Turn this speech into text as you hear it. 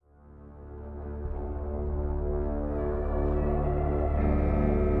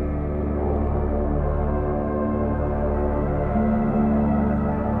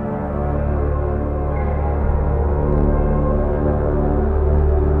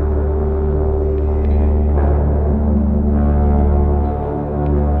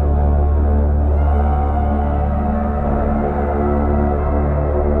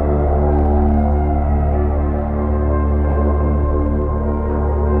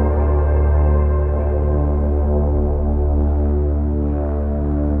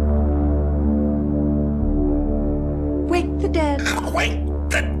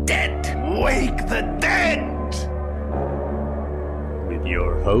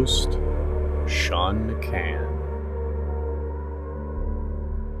host, Sean McCann.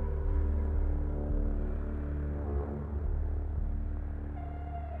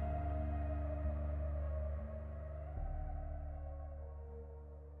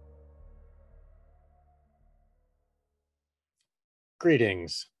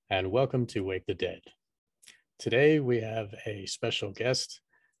 Greetings and welcome to Wake the Dead. Today we have a special guest,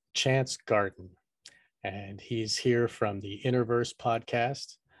 Chance Garden, and he's here from the Innerverse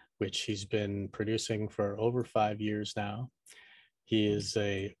podcast, which he's been producing for over 5 years now. He is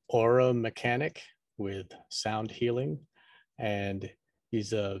a aura mechanic with sound healing, and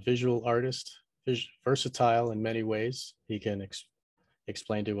he's a visual artist, versatile in many ways. He can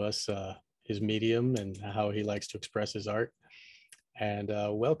explain to us his medium and how he likes to express his art. And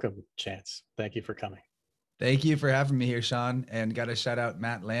welcome, Chance. Thank you for coming. Thank you for having me here, Sean. And got to shout out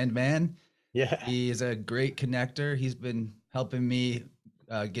Matt Landman. Yeah. He is a great connector. He's been helping me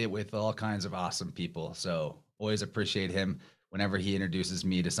get with all kinds of awesome people. So always appreciate him. Whenever he introduces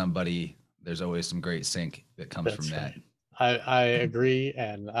me to somebody, there's always some great sync that comes from that. Right. I agree.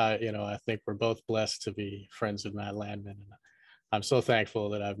 And I think we're both blessed to be friends with Matt Landman. And I'm so thankful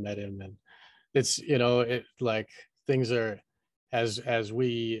that I've met him. And it's, it like things are, as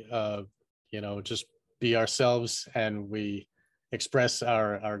we just be ourselves and we express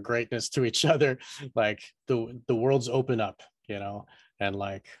our greatness to each other, like the world's open up, and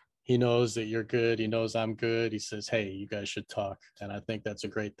like he knows that you're good, he knows I'm good, he says, hey, you guys should talk. And I think that's a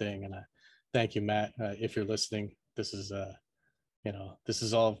great thing. And I thank you, Matt. If you're listening, this is this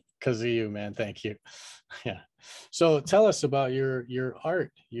is all because of you, man. Thank you. Yeah. So tell us about your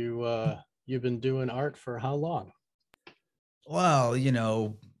art. You've been doing art for how long? Well,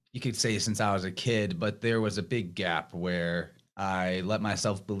 you could say since I was a kid, but there was a big gap where I let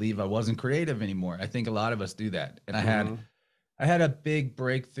myself believe I wasn't creative anymore. I think a lot of us do that. And I had a big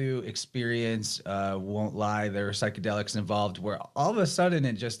breakthrough experience. Won't lie, there were psychedelics involved where all of a sudden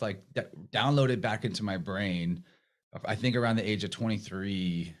it just like downloaded back into my brain. I think around the age of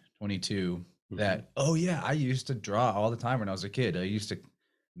 23, 22, that, oh yeah, I used to draw all the time when I was a kid. I used to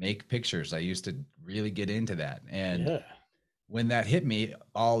make pictures. I used to really get into that. And when that hit me,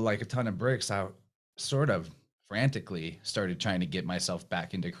 all like a ton of bricks, I sort of frantically started trying to get myself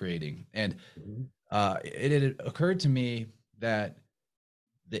back into creating. And it had occurred to me that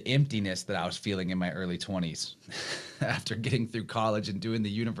the emptiness that I was feeling in my early 20s after getting through college and doing the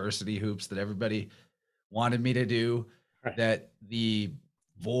university hoops that everybody wanted me to do, that the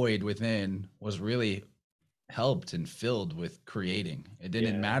void within was really helped and filled with creating. It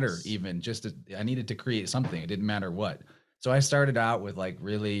didn't matter even I needed to create something. It didn't matter what. So I started out with like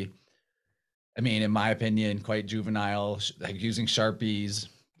really, I mean, in my opinion, quite juvenile, like using Sharpies,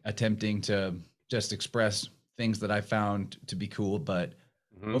 attempting to just express things that I found to be cool. But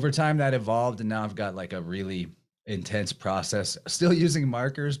over time that evolved, and now I've got like a really intense process, still using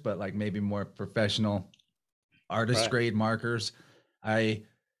markers, but like maybe more professional artist grade markers. I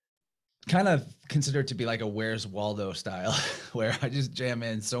kind of consider it to be like a Where's Waldo style, where I just jam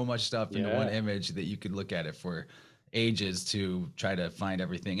in so much stuff into one image that you could look at it for ages to try to find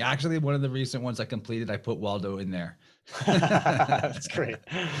everything. Actually, one of the recent ones I completed, I put Waldo in there. That's great.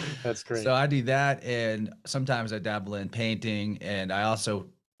 That's great. So I do that, and sometimes I dabble in painting, and I also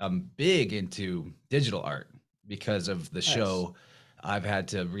am big into digital art because of the show. I've had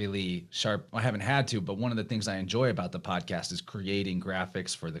to really I haven't had to, but one of the things I enjoy about the podcast is creating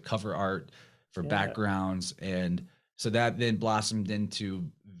graphics for the cover art, for backgrounds. And so that then blossomed into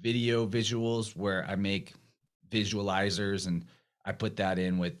video visuals where I make visualizers, and I put that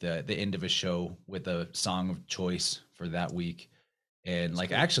in with the end of a show with a song of choice for that week. And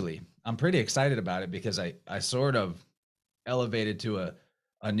like, actually, I'm pretty excited about it because I sort of elevated to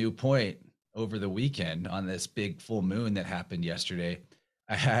a new point over the weekend on this big full moon that happened yesterday.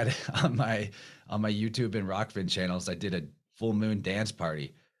 I had on my YouTube and Rockfin channels, I did a full moon dance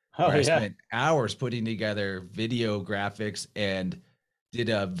party where I spent hours putting together video graphics and did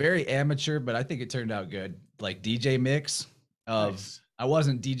a very amateur, but I think it turned out good, like DJ mix of, I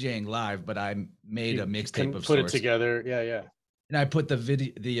wasn't DJing live, but I made a mixtape of sorts. Put it together. Yeah. And I put the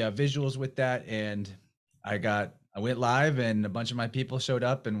visuals with that, and I went live, and a bunch of my people showed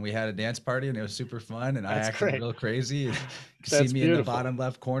up, and we had a dance party, and it was super fun. And I acted real crazy. You can see me in the bottom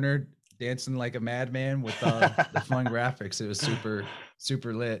left corner dancing like a madman with the fun graphics. It was super,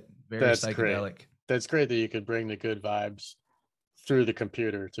 super lit, very psychedelic. That's great that you could bring the good vibes through the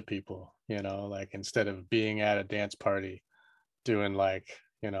computer to people, like instead of being at a dance party doing like,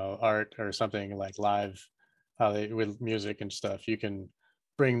 art or something like live, with music and stuff, you can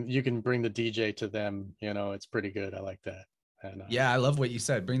bring the DJ to them. It's pretty good. I like that. And Yeah, I love what you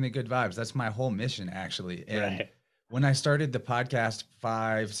said. Bring the good vibes. That's my whole mission, actually. And right. when I started the podcast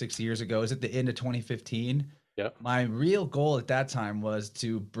 5, 6 years ago, is at the end of 2015. Yep. My real goal at that time was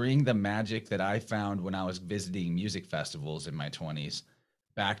to bring the magic that I found when I was visiting music festivals in my 20s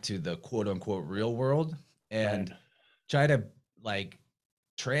back to the quote unquote real world Right. and try to like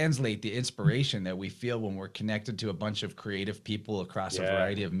translate the inspiration that we feel when we're connected to a bunch of creative people across a Yeah.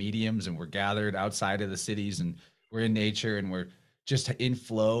 variety of mediums and we're gathered outside of the cities and we're in nature and we're just in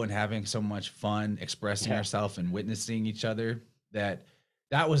flow and having so much fun expressing Yeah. ourselves and witnessing each other that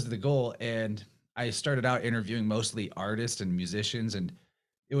was the goal. And I started out interviewing mostly artists and musicians, and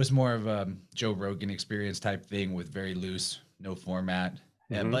it was more of a Joe Rogan experience type thing with very loose, no format.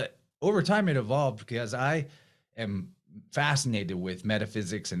 Hmm. But over time, it evolved because I am fascinated with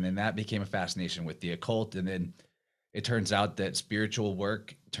metaphysics, and then that became a fascination with the occult, and then it turns out that spiritual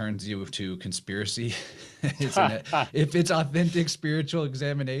work turns you to conspiracy. If it's authentic spiritual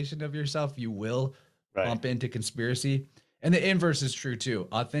examination of yourself, you will Right. bump into conspiracy. And the inverse is true too.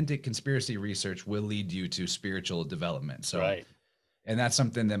 Authentic conspiracy research will lead you to spiritual development. So, Right. and that's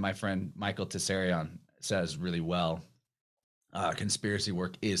something that my friend Michael Tessarion says really well. Conspiracy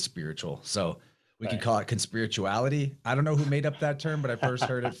work is spiritual. So we could Right. call it conspirituality. I don't know who made up that term, but I first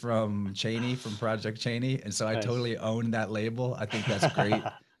heard it from Cheney, from Project Cheney. And so I Nice. totally own that label. I think that's great.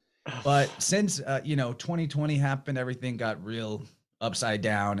 But since 2020 happened, everything got real upside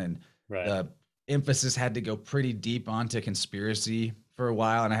down, and Right. the emphasis had to go pretty deep onto conspiracy for a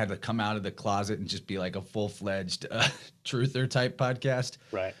while, and I had to come out of the closet and just be like a full-fledged truther type podcast.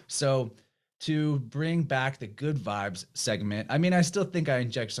 Right. So to bring back the good vibes segment, I mean, I still think I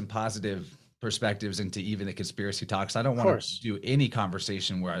inject some positive perspectives into even the conspiracy talks. I don't Of want to course. do any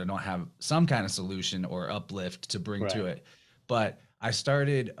conversation where I don't have some kind of solution or uplift to bring to Right. it. But I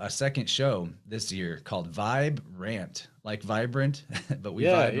started a second show this year called Vibe Rant, like vibrant, but we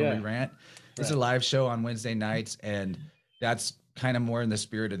Yeah. vibe and we Yeah. rant. It's a Right. live show on Wednesday nights, and that's kind of more in the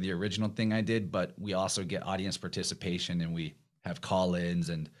spirit of the original thing I did, but we also get audience participation and we have call-ins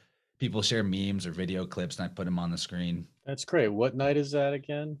and people share memes or video clips and I put them on the screen. That's great. What night is that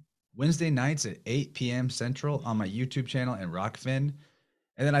again? Wednesday nights at 8 p.m. Central on my YouTube channel and Rockfin.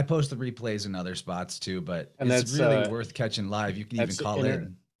 And then I post the replays in other spots too, but And it's really worth catching live. You can even that's call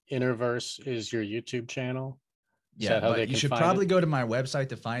in. Interverse is your YouTube channel. Is Yeah, that how they but you can should find it? probably go to my website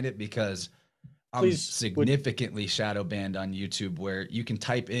to find it because I'm Please would. significantly shadow banned on YouTube where you can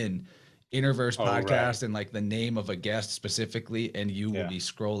type in Interverse Oh, right. podcast and like the name of a guest specifically, and you will Yeah. be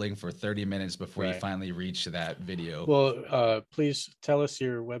scrolling for 30 minutes before you Right. finally reach that video. Well, please tell us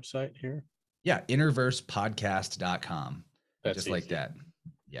your website here. Yeah, interversepodcast.com. That's Just like easy. that.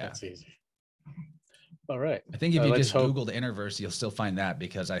 Yeah. That's easy. All right. I think if you Let's just hope. Googled Interverse, you'll still find that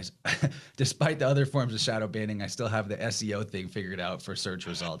because despite the other forms of shadow banning, I still have the SEO thing figured out for search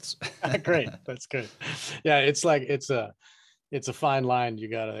results. Great. That's good. Yeah, it's like it's a fine line. You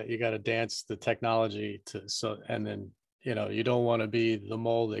gotta dance the technology to so, and then you don't want to be the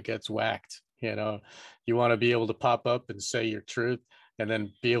mole that gets whacked. You want to be able to pop up and say your truth and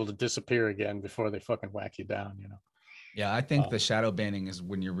then be able to disappear again before they fucking whack you down. Yeah, I think the shadow banning is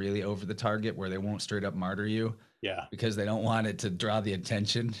when you're really over the target where they won't straight up martyr you Yeah. because they don't want it to draw the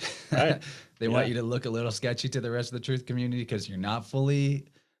attention. Right. They want Yeah. you to look a little sketchy to the rest of the truth community because you're not fully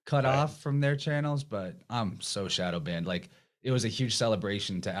cut Right. off from their channels. But I'm so shadow banned. Like it was a huge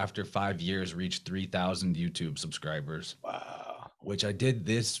celebration to after 5 years reach 3,000 YouTube subscribers, Wow. which I did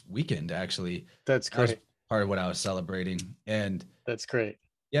this weekend actually. That's That was great. part of what I was celebrating. And That's great.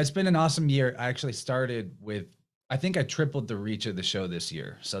 yeah, it's been an awesome year. I actually started with, I think I tripled the reach of the show this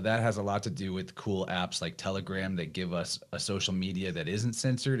year. So that has a lot to do with cool apps like Telegram that give us a social media that isn't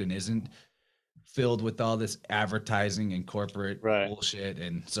censored and isn't filled with all this advertising and corporate Right. bullshit.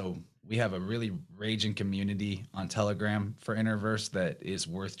 And so we have a really raging community on Telegram for Interverse that is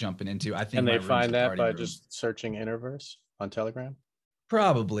worth jumping into. I think And my they room's find the that party by room. just searching Interverse on Telegram.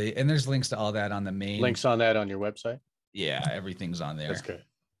 Probably. And there's links to all that on the main. Links on that on your website. Yeah, everything's on there. That's good.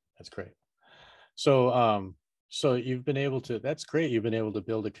 That's great. So you've been able to. That's great. You've been able to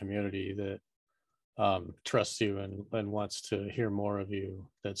build a community that trusts you and wants to hear more of you.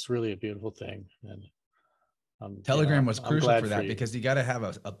 That's really a beautiful thing. And Telegram was I'm crucial glad for that you. because you got to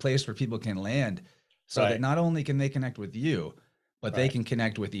have a place where people can land so that Right. not only can they connect with you, but they Right. can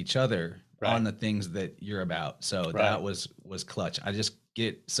connect with each other Right. on the things that you're about. So Right. that was clutch. I just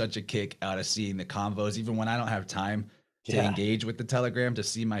get such a kick out of seeing the convos, even when I don't have time to Yeah. engage with the Telegram, to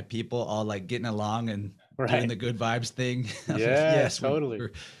see my people all like getting along and doing Right. the good vibes thing. I'm like, Yeah. yes, Totally.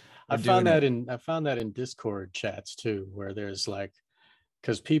 we're I doing found it. that in Discord chats too, where there's like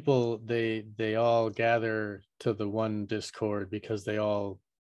because people they all gather to the one Discord because they all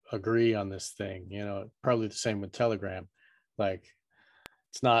agree on this thing, you know. Probably the same with Telegram. Like,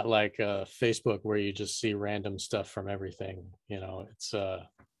 it's not like Facebook where you just see random stuff from everything, you know. It's I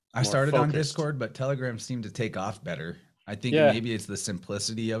more started on focused. Discord, but Telegram seemed to take off better. I think Yeah, maybe it's the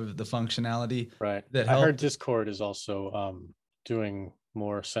simplicity of the functionality right. that I heard helped. Discord is also doing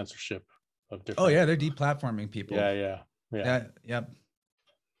more censorship of Oh different. yeah, they're deplatforming people. Yeah, yeah, yeah. Yeah, yep.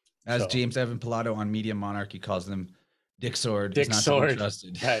 As So James Evan Pilato on Media Monarchy calls them, Dick Sword is Dick not to be Sword.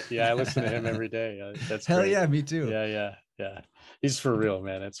 trusted. Right. Yeah, I listen to him every day. That's Hell great. yeah, me too. Yeah, yeah, yeah. He's for real,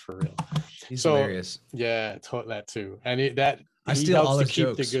 man. It's for real. He's So hilarious. yeah, that too. And that I he steal helps all to his keep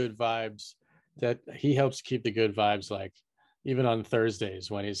the jokes. good vibes. That he helps keep the good vibes, like even on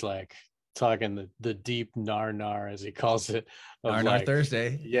Thursdays when he's like talking the deep nar as he calls it, of Narnar like,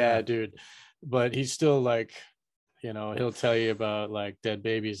 Thursday. yeah, Yeah. dude. But he's still like, you know, he'll tell you about like dead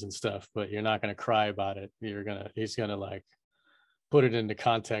babies and stuff, but you're not gonna cry about it. He's gonna like put it into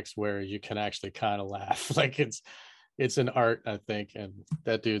context where you can actually kind of laugh. Like, it's an art, I think, and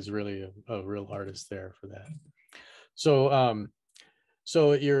that dude's really a real artist there for that. So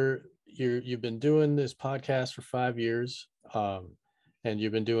so you've been doing this podcast for 5 years, and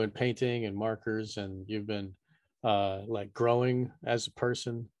you've been doing painting and markers, and you've been like growing as a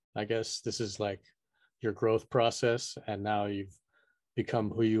person. I guess this is like your growth process, and now you've become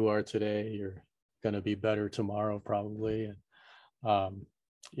who you are today. You're going to be better tomorrow probably, and um,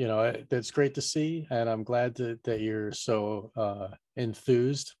 you know, that's great to see, and I'm glad that you're so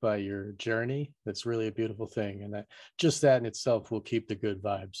enthused by your journey. That's really a beautiful thing, and that just that in itself will keep the good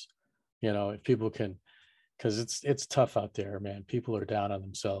vibes. You know, if people can, because it's tough out there, man. People are down on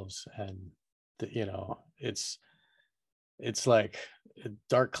themselves, and you know, it's like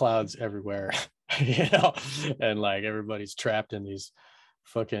dark clouds everywhere, you know, and like everybody's trapped in these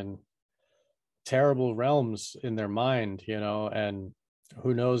fucking terrible realms in their mind, you know, and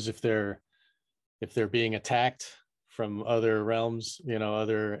who knows if they're being attacked from other realms, you know,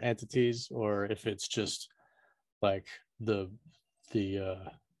 other entities, or if it's just like the the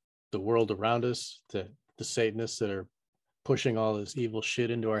the world around us, the Satanists that are pushing all this evil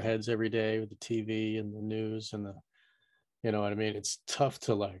shit into our heads every day with the TV and the news and the, you know what I mean? It's tough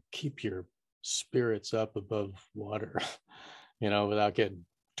to like keep your spirits up above water, you know, without getting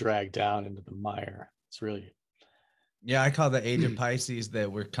dragged down into the mire. It's really Yeah, I call the age of Pisces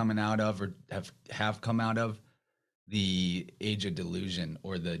that we're coming out of, or have come out of, the age of delusion,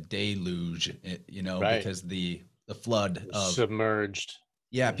 or the deluge, you know, right. because the flood of, Submerged.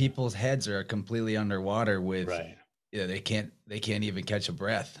 yeah, Yeah. people's heads are completely underwater with, Right. yeah, they can't even catch a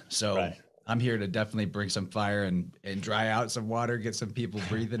breath. So Right. I'm here to definitely bring some fire and dry out some water, get some people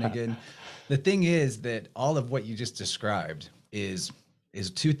breathing again. The thing is that all of what you just described is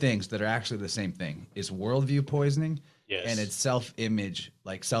two things that are actually the same thing. Is worldview poisoning, and Yes. it's self-image,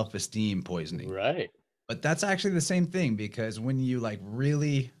 like self-esteem poisoning. Right. But that's actually the same thing, because when you like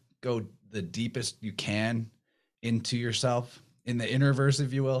really go the deepest you can into yourself, in the inner verse,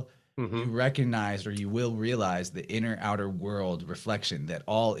 if you will, you Mm-hmm. recognize, or you will realize, the inner outer world reflection, that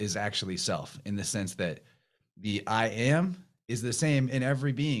all is actually self, in the sense that the I am is the same in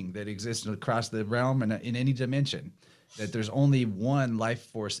every being that exists across the realm and in any dimension. That there's only one life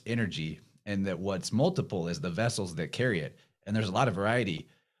force energy, and that what's multiple is the vessels that carry it. And there's a lot of variety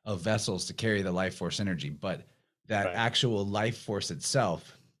of vessels to carry the life force energy, but that Right. actual life force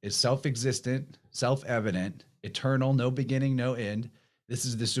itself is self-existent, self-evident, eternal, no beginning, no end. This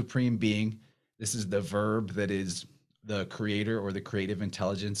is the supreme being. This is the verb that is the creator, or the creative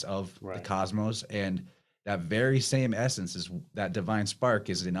intelligence of the Right. cosmos. And that very same essence, is that divine spark,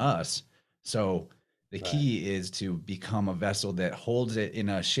 is in us. So the Right. key is to become a vessel that holds it in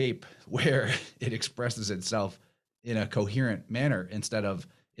a shape where it expresses itself in a coherent manner, instead of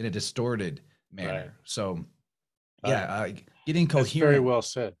in a distorted Right. manner. So yeah, Right. getting That's very coherent. well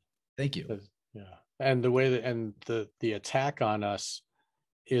said. Thank you. Yeah. And the way that, and the attack on us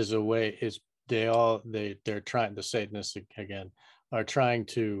is a way is they all they're trying, the Satanists again are trying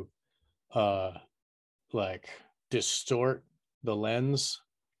to uh like distort the lens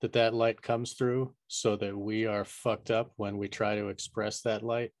that light comes through, so that we are fucked up when we try to express that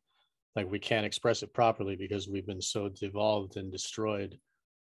light. Like, we can't express it properly because we've been so devolved and destroyed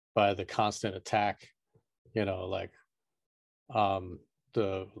by the constant attack, you know, like um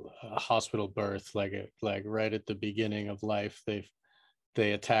the hospital birth, like right at the beginning of life,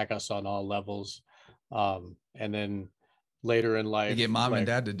 they attack us on all levels, and then later in They get life, mom and like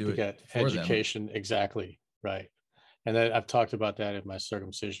dad to do to it get for them. education, exactly, right. And then I've talked about that in my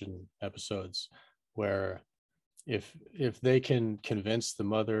circumcision episodes, where if they can convince the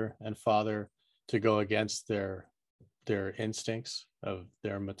mother and father to go against their instincts of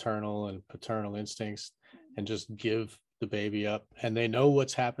their maternal and paternal instincts and just give the baby up, and they know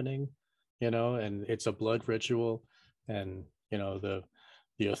what's happening, and it's a blood ritual, and the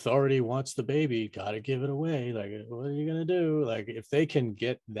authority wants the baby, got to give it away, like what are you going to do? Like if they can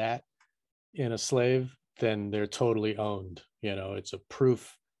get that in a slave, then they're totally owned. It's a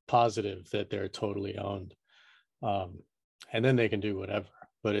proof positive that they're totally owned. um, and then they can do whatever.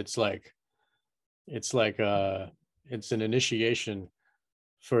 But it's like it's an initiation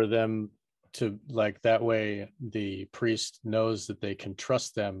for them to, like, that way the priest knows that they can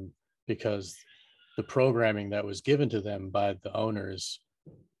trust them, because the programming that was given to them by the owners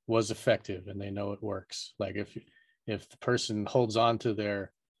was effective and they know it works. Like if the person holds on to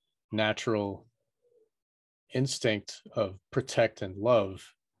their natural instinct of protect and love,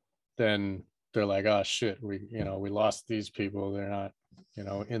 then they're like, oh shit, we lost these people. They're not,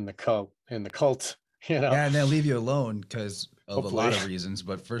 in the cult, you know. Yeah, and they'll leave you alone because of a Hopefully. lot of reasons.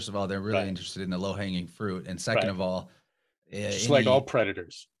 But first of all, they're really Right. interested in the low hanging fruit, and second Right. of all, Just like all any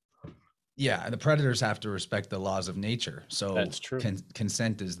predators. yeah, the predators have to respect the laws of nature. So That's true.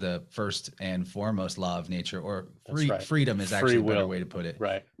 consent is the first and foremost law of nature, or That's right. freedom is Free actually a better will. way to put it.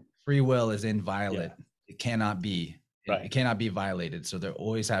 Right. Free will is Yeah. inviolate. It cannot be. It Right. cannot be violated. So they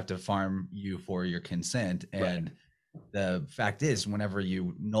always have to farm you for your consent. Right. And the fact is, whenever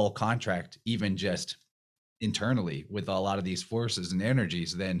you null contract, even just internally with a lot of these forces and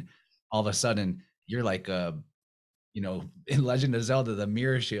energies, then all of a sudden you're like in Legend of Zelda, the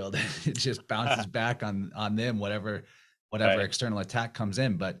mirror shield, it just bounces back on them, whatever Right. external attack comes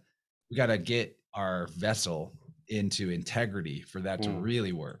in. But we got to get our vessel into integrity for that to Mm.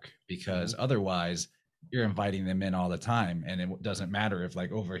 really work, because Mhm. otherwise you're inviting them in all the time, and it doesn't matter if,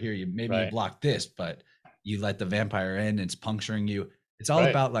 like, over here you Right. block this, but you let the vampire in, it's puncturing you. It's all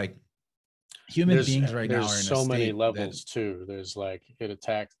Right. about, like, human there's beings right now there's are in a so many state that levels too. There's like it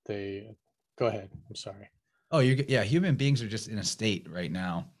attacked the Go ahead, I'm sorry. oh, yeah, human beings are just in a state right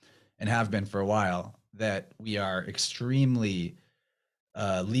now, and have been for a while, that we are extremely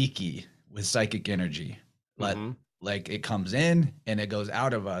leaky with psychic energy. Let Hmm. Like, it comes in and it goes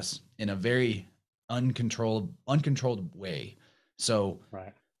out of us in a very uncontrolled way. So,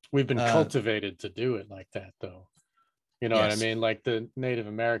 Right. We've been uh, cultivated to do it like that, though. You know what I yes, mean? Like the Native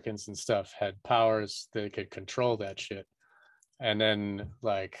Americans and stuff had powers that could control that shit. And then,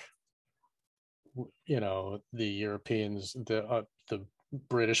 like, the Europeans, the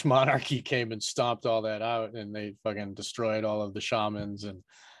British monarchy came and stomped all that out, and they fucking destroyed all of the shamans, and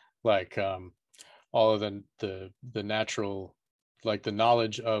like all of the natural, like the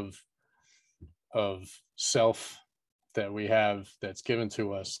knowledge of self that we have that's given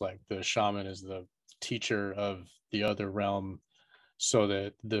to us. Like the shaman is the teacher of the other realm, so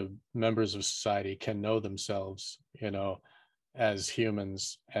that the members of society can know themselves, as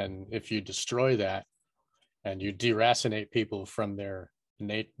humans. And if you destroy that and you deracinate people from their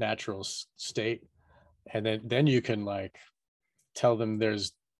natural state, and then you can, like, tell them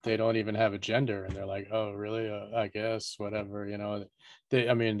they don't even have a gender, and they're like, oh really, I guess whatever,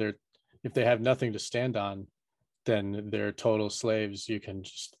 they're, if they have nothing to stand on, then they're total slaves. You can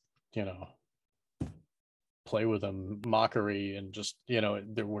just, you know play with them, mockery, and just,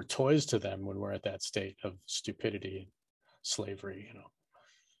 we're toys to them when we're at that state of stupidity and slavery.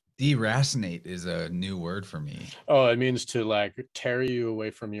 deracinate is a new word for me. Oh, it means to, like, tear you away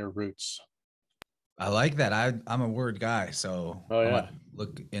from your roots. I like that. I'm a word guy, so Oh I want yeah. to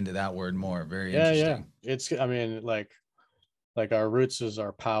look into that word more. Very Yeah, yeah. interesting. I mean, like our roots is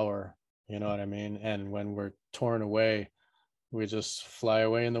our power, you know what I mean? And when we're torn away, we just fly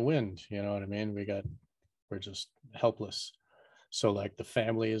away in the wind, you know what I mean? We're just helpless. So, like, the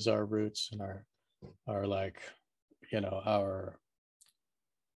family is our roots, and our like, you know,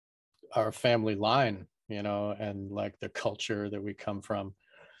 our family line, and like the culture that we come from.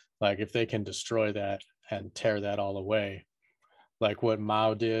 Like if they can destroy that and tear that all away, like what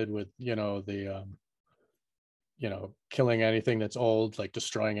Mao did with, the killing anything that's old, like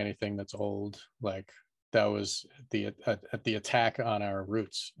destroying anything that's old, like that was the attack on our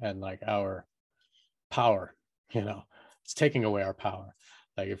roots and, like, our power. It's taking away our power.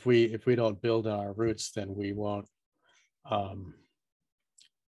 Like if we don't build on our roots, then we won't, um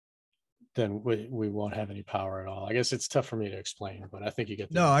we won't have any power at all. I guess it's tough for me to explain, but I think you get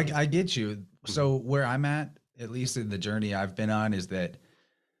the No, idea. I get you. Mhm. So where I'm at least in the journey I've been on, is that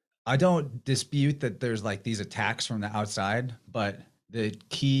I don't dispute that there's, like, these attacks from the outside, but the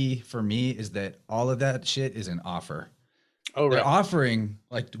key for me is that all of that shit is an offer. Oh, They're right. offering,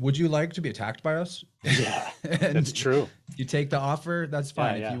 like, would you like to be attacked by us? Yeah, it's And true. you take the offer, that's Yeah,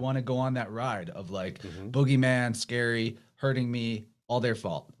 fine. If you yeah. want to go on that ride of like Hmm. boogeyman, scary, hurting me, all their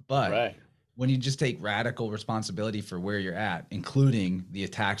fault. But Right, when you just take radical responsibility for where you're at, including the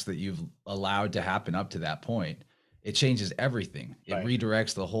attacks that you've allowed to happen up to that point, it changes everything. It right,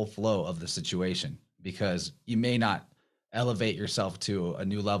 redirects the whole flow of the situation because you may not elevate yourself to a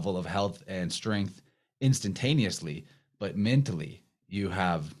new level of health and strength instantaneously, but mentally you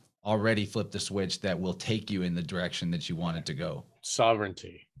have already flipped the switch that will take you in the direction that you wanted right. to go.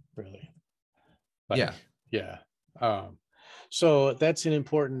 Sovereignty, really. Yeah. Like, yeah. Um, so that's an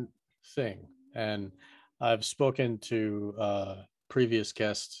important thing. And I've spoken to previous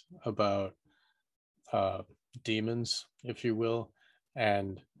guests about uh, demons, if you will,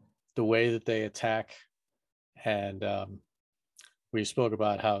 and the way that they attack. And we spoke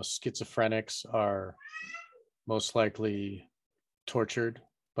about how schizophrenics are most likely tortured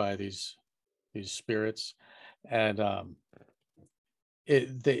by these spirits, and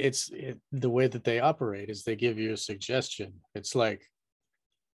the way that they operate is they give you a suggestion. It's like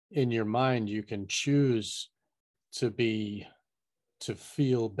in your mind you can choose to be to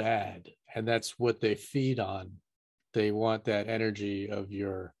feel bad, and that's what they feed on. They want that energy of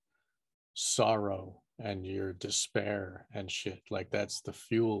your sorrow and your despair and shit. Like that's the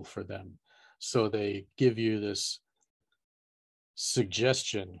fuel for them. So they give you this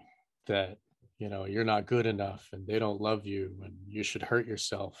suggestion that you're not good enough and they don't love you and you should hurt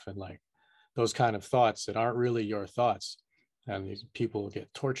yourself, and like those kind of thoughts that aren't really your thoughts. And these people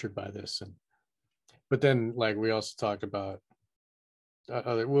get tortured by this. And but then, like, we also talked about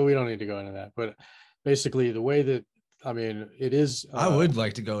other, well, we don't need to go into that, but basically the way that, I mean, it is I would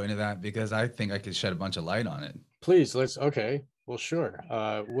like to go into that because I think I could shed a bunch of light on it. please, let's, okay, well, sure.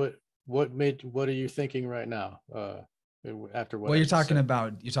 What are you thinking right now, after what Well, I you're just talking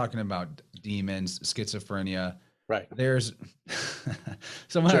said? about demons, schizophrenia. Right. There's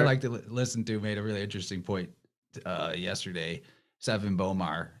someone I Sure. like to listen to made a really interesting point yesterday. Seven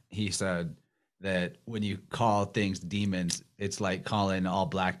Bomar. He said that when you call things demons, it's like calling all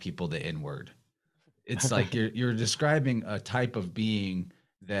black people the N word. It's like you're describing a type of being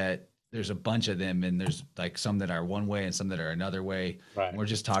that there's a bunch of them, and there's like some that are one way and some that are another way. And Right. we're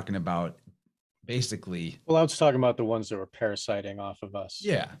just talking about basically, Well, I was talking about the ones that were parasiting off of us.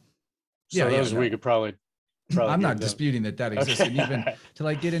 yeah, So yeah, those we no. could probably I'm give not them. disputing that that exists, and even Okay. to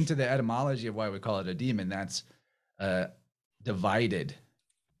like get into the etymology of why we call it a demon, that's uh divided.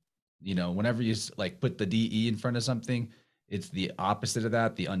 Whenever you like put the de in front of something, it's the opposite of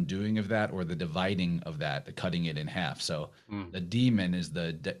that, the undoing of that, or the dividing of that, the cutting it in half. So Mm. the demon is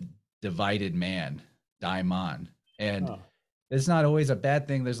the divided man, daimon, and Oh, it's not always a bad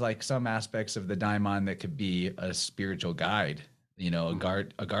thing. There's like some aspects of the daimon that could be a spiritual guide,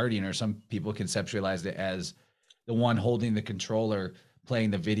 mhm. a guardian, or some people conceptualize it as the one holding the controller,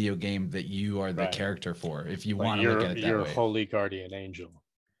 playing the video game that you are the Right. character for, if you Like want to look at it that your way. holy guardian angel.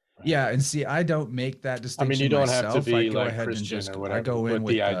 Right. Yeah, and see, I don't make that I mean, you distinction don't have to myself. I be go like ahead and Christian just or I whatever, go in but the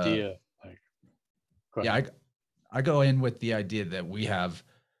with the idea, like, go yeah, ahead. I go in with the idea that we have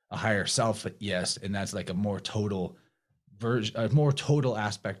a higher self, yes, and that's like a more total version, a more total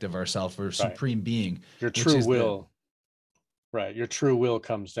aspect of ourself or Right. supreme being, Your which true is the will, right. Your true will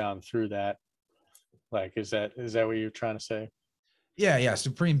comes down through that. Like, is that what you're trying to say? yeah,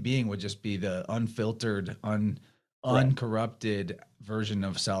 supreme being would just be the unfiltered, Right. uncorrupted version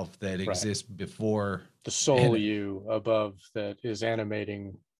of self that Right. exists before. The soul And you above that is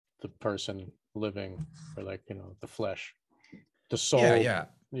animating the person living, or like, the flesh. The yeah, soul. yeah.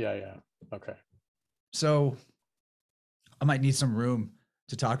 Yeah, yeah. Okay. So I might need some room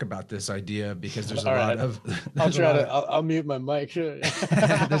to talk about this idea because there's a All lot right. of I'll there's a try lot to. of I'll mute my mic. Go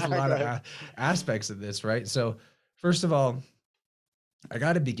there's a lot of ahead. aspects of this, right? So, first of all, I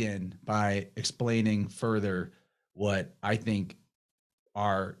got to begin by explaining further what I think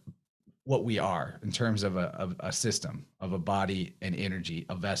are what we are in terms of a system of a body and energy,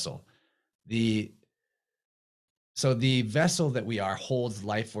 a vessel. The So the vessel that we are holds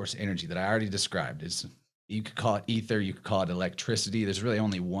life force energy that I already described. Is You could call it ether, you could call it electricity. There's really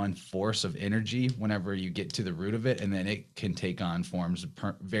only one force of energy whenever you get to the root of it, and then it can take on forms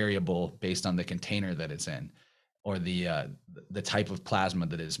variable based on the container that it's in, or the type of plasma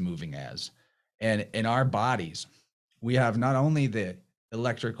that it's moving as. And in our bodies, we have not only the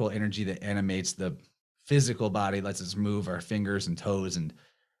electrical energy that animates the physical body, lets us move our fingers and toes and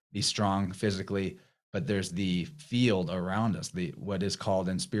be strong physically, but there's the field around us, the what is called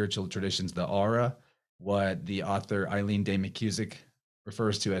in spiritual traditions the aura, what the author Eileen Day McCusick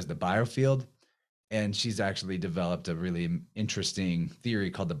refers to as the biofield. And she's actually developed a really interesting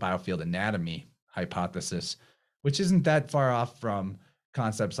theory called the biofield anatomy hypothesis, which isn't that far off from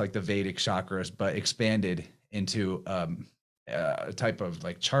concepts like the Vedic chakras, but expanded into a type of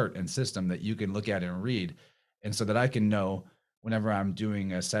like chart and system that you can look at and read. And so that I can know whenever I'm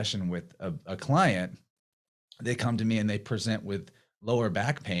doing a session with a client, they come to me and they present with lower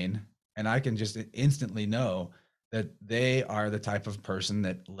back pain, and I can just instantly know that they are the type of person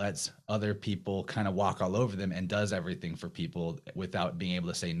that lets other people kind of walk all over them and does everything for people without being able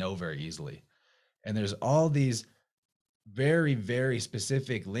to say no very easily. And there's all these very, very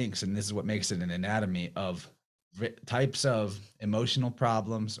specific links, and this is what makes it an anatomy of types of emotional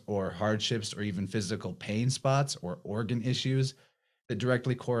problems or hardships or even physical pain spots or organ issues that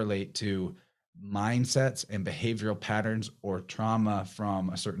directly correlate to mindsets and behavioral patterns or trauma from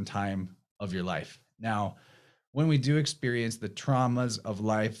a certain time of your life. Now, when we do experience the traumas of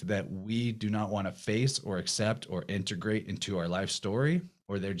life that we do not want to face or accept or integrate into our life story,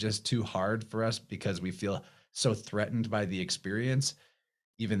 or they're just too hard for us because we feel so threatened by the experience,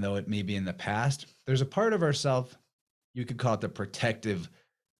 even though it may be in the past, there's a part of ourself, you could call it the protective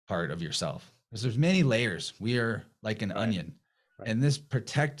part of yourself. Because there's many layers. We are like an onion. Right. And this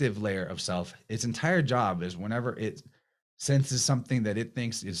protective layer of self, its entire job is whenever it senses something that it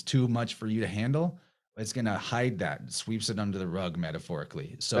thinks is too much for you to handle, it's going to hide that, sweeps it under the rug,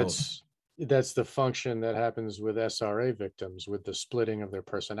 metaphorically. So that's the function that happens with SRA victims with the splitting of their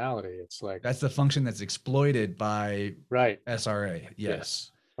personality. It's like that's the function that's exploited by SRA.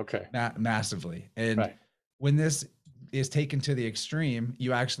 Yes. Okay. Massively. And when this is taken to the extreme,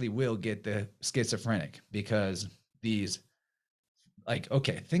 you actually will get the schizophrenic, because these, like,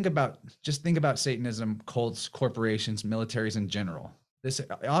 okay, think about Satanism, cults, corporations, militaries in general. This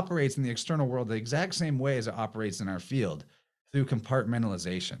operates in the external world the exact same way as it operates in our field, through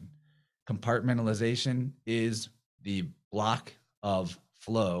compartmentalization. Compartmentalization is the block of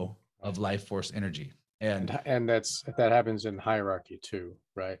flow of life force energy. And that happens in hierarchy too,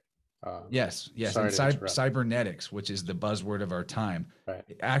 right? Yes. And cybernetics, which is the buzzword of our time,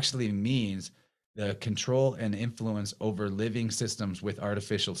 it actually means the control and influence over living systems with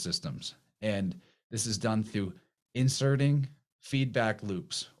artificial systems. And this is done through inserting feedback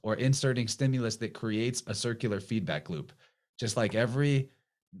loops or inserting stimulus that creates a circular feedback loop. Just like every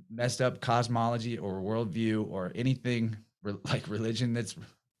messed up cosmology or worldview or anything like religion that's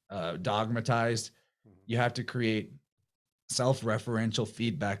dogmatized, you have to create self-referential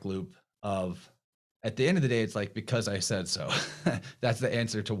feedback loop of, at the end of the day, it's like, because I said so. That's the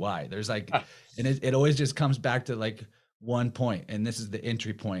answer to why. There's like, and it always just comes back to like one point, and this is the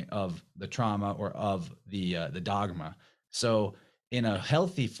entry point of the trauma or of the dogma. So in a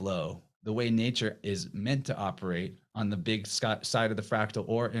healthy flow, the way nature is meant to operate on the big side of the fractal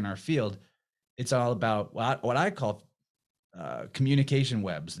or in our field, it's all about what I call communication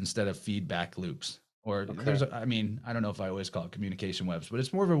webs instead of feedback loops. Or there's, I don't know if I always call it communication webs, but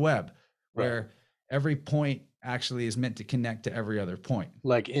it's more of a web where every point actually is meant to connect to every other point.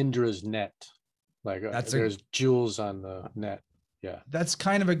 Like Indra's net. Like there's jewels on the net. Yeah. That's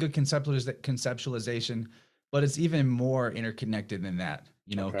kind of a good conceptualization, but it's even more interconnected than that,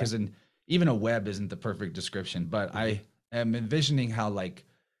 because even a web isn't the perfect description, but I am envisioning how, like,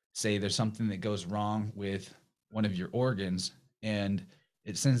 say there's something that goes wrong with one of your organs and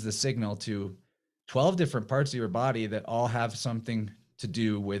it sends the signal to 12 different parts of your body that all have something to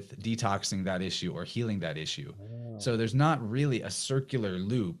do with detoxing that issue or healing that issue. Oh. So there's not really a circular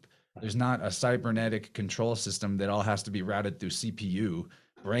loop. There's not a cybernetic control system that all has to be routed through CPU.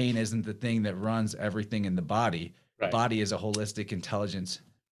 Brain isn't the thing that runs everything in the body. The body is a holistic intelligence.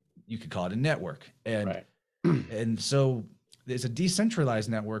 You could call it a network. And, and so it's a decentralized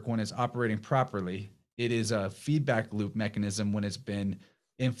network when it's operating properly. It is a feedback loop mechanism when it's been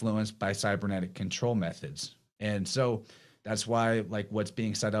influenced by cybernetic control methods. And so that's why, like, what's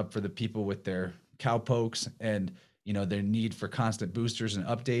being set up for the people with their cowpokes and, their need for constant boosters and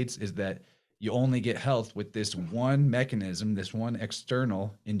updates is that you only get health with this one mechanism, this one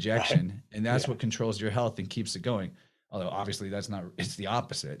external injection. And that's what controls your health and keeps it going. Although obviously it's the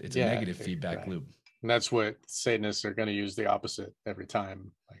opposite. It's a negative feedback loop. And that's what Satanists are going to use, the opposite every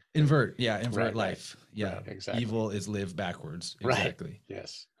time. Like, invert life. Yeah, exactly. Evil is lived backwards. Exactly.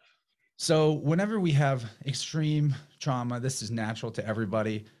 Yes. So whenever we have extreme trauma, this is natural to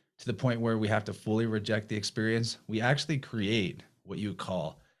everybody, to the point where we have to fully reject the experience. We actually create what you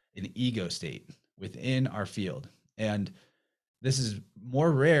call an ego state within our field. And this is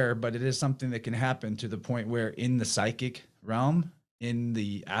more rare, but it is something that can happen to the point where in the psychic realm, in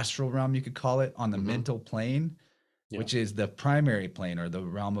the astral realm, you could call it, on the mental plane, which is the primary plane or the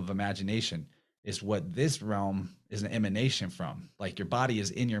realm of imagination, is what this realm is an emanation from. Like your body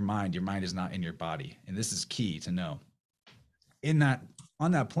is in your mind is not in your body. And this is key to know. In that,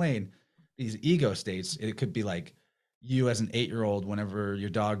 on that plane, these ego states, it could be like you as an 8-year-old whenever your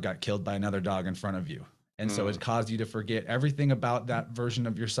dog got killed by another dog in front of you. And so it caused you to forget everything about that version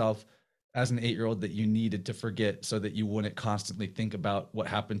of yourself as an 8-year-old that you needed to forget so that you wouldn't constantly think about what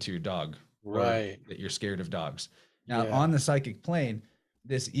happened to your dog or Right. that you're scared of dogs. Now, Yeah. on the psychic plane,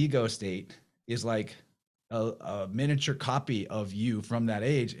 this ego state is like a miniature copy of you from that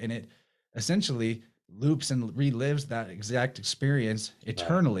age. And it essentially loops and relives that exact experience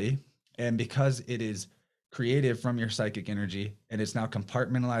eternally. Right. And because it is created from your psychic energy and it's now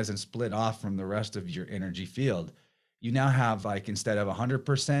compartmentalized and split off from the rest of your energy field, you now have, like, instead of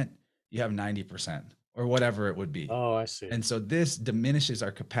 100%, you have 90% or whatever it would be. Oh, I see. And so this diminishes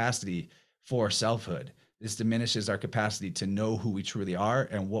our capacity for selfhood. This diminishes our capacity to know who we truly are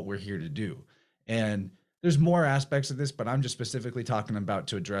and what we're here to do. And there's more aspects of this, but I'm just specifically talking about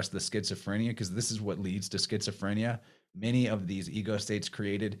to address the schizophrenia, because this is what leads to schizophrenia. Many of these ego states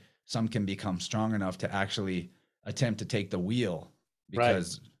created, some can become strong enough to actually attempt to take the wheel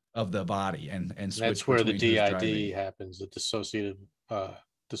because of the body and switch. That's where the DID happens, the dissociative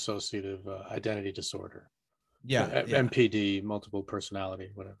identity disorder. Yeah, MPD, multiple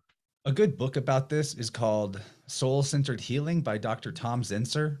personality, whatever. A good book about this is called Soul Centered Healing by Dr. Tom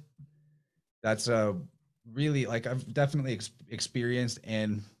Zinser. That's a really, like, I've definitely experienced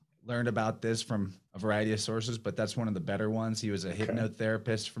and learned about this from a variety of sources, but that's one of the better ones. He was a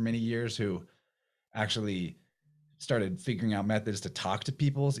hypnotherapist for many years who actually started figuring out methods to talk to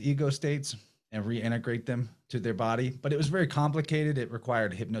people's ego states and reintegrate them to their body. But it was very complicated. It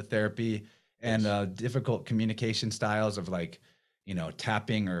required hypnotherapy and difficult communication styles of, like, you know,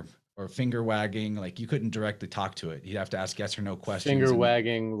 tapping or finger wagging. Like, you couldn't directly talk to it. You'd have to ask yes or no questions. Finger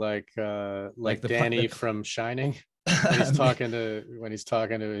wagging, like Danny from Shining. When he's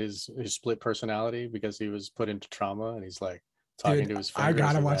talking to his split personality because he was put into trauma, and he's like talking to his fingers. I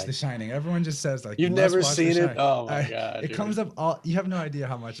gotta watch The Shining. Everyone just says, like, you've never seen it. Oh my god! It comes up all. You have no idea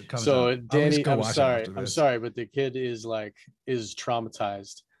how much it comes up. So Danny, I'm sorry, but the kid is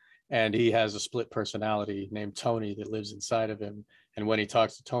traumatized, and he has a split personality named Tony that lives inside of him. And when he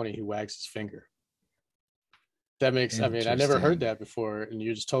talks to Tony, he wags his finger. That makes, I mean, I never heard that before, and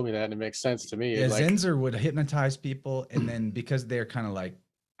you just told me that, and it makes sense to me. Yeah, like, Zinser would hypnotize people, and then because they're kind of like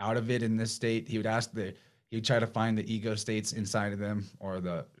out of it in this state, he would he'd try to find the ego states inside of them, or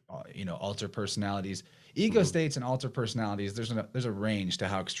the alter personalities. Ego states and alter personalities, there's a range to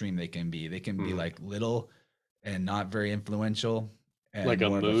how extreme they can be. They can be like little and not very influential, and like a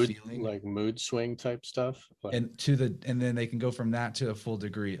mood swing type stuff. And then they can go from that to a full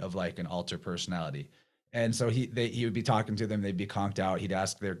degree of like an alter personality. And so he would be talking to them, they'd be conked out. He'd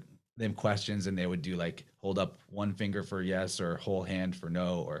ask them questions, and they would do, like, hold up one finger for yes or whole hand for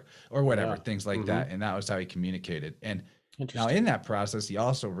no, or whatever, things like that. And that was how he communicated. And now in that process, he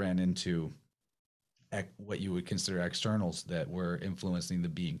also ran into what you would consider externals that were influencing the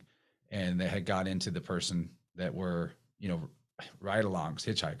being, and they had got into the person that were, ride-alongs,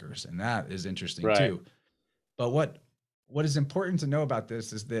 hitchhikers, and that is interesting too. But what is important to know about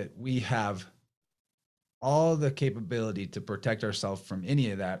this is that we have all the capability to protect ourselves from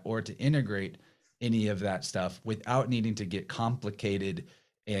any of that, or to integrate any of that stuff without needing to get complicated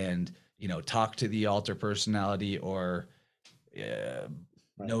and, talk to the alter personality or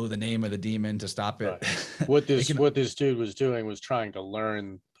know the name of the demon to stop it. What this dude was doing was trying to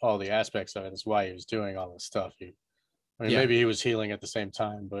learn all the aspects of it. That's why he was doing all this stuff. Maybe he was healing at the same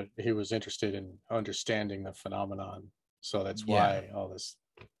time, but he was interested in understanding the phenomenon. So that's why all this.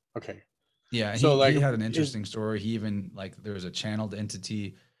 Okay. Yeah, so he had an interesting story. He even, like, there was a channeled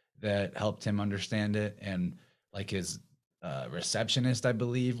entity that helped him understand it, and like his receptionist, I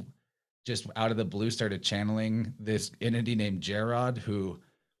believe, just out of the blue started channeling this entity named Gerard, who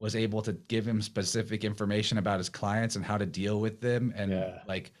was able to give him specific information about his clients and how to deal with them. And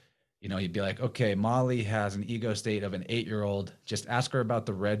he'd be like, okay, Molly has an ego state of an 8-year-old. Just ask her about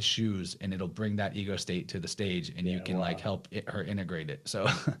the red shoes, and it'll bring that ego state to the stage, and you can help her integrate it. So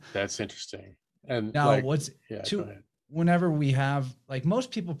that's interesting. And now whenever we have, like,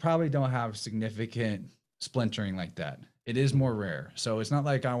 most people probably don't have significant splintering like that. It is more rare. So it's not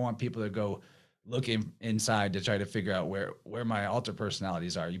like I want people to go looking inside to try to figure out where my alter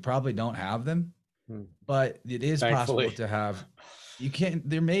personalities are. You probably don't have them, but it is possible to have.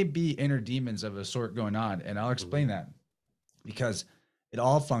 There may be inner demons of a sort going on, and I'll explain that, because it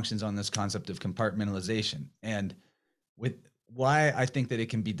all functions on this concept of compartmentalization, and with why I think that it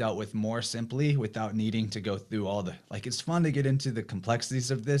can be dealt with more simply without needing to go through all the, like, it's fun to get into the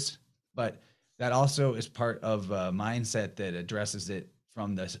complexities of this, but that also is part of a mindset that addresses it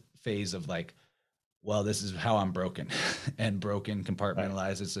from the phase of like, well, this is how I'm broken and broken Right.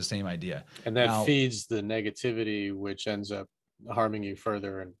 compartmentalized. It's the same idea. And that Now, feeds the negativity, which ends up harming you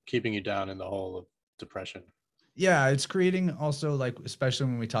further and keeping you down in the hole of depression. yeah, it's creating also like, especially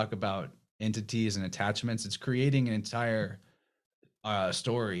when we talk about entities and attachments, it's creating an entire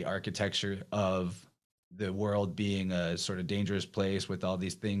story architecture of the world being a sort of dangerous place with all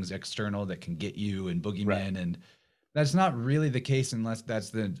these things external that can get you and Right. boogeymen. And that's not really the case unless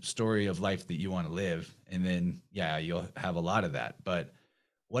that's the story of life that you want to live. And then, yeah, you'll have a lot of that. But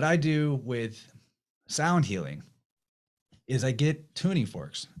what I do with sound healing is I get tuning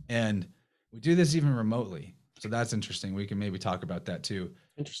forks, and we do this even remotely. So that's interesting. We can maybe talk about that too.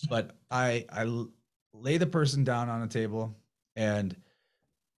 Interesting. But lay the person down on a table, and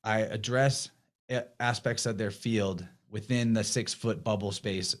I address aspects of their field within the 6 foot bubble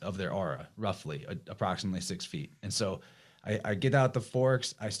space of their aura, roughly approximately 6 feet. And so I get out the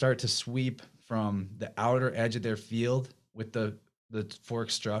forks. I start to sweep from the outer edge of their field with the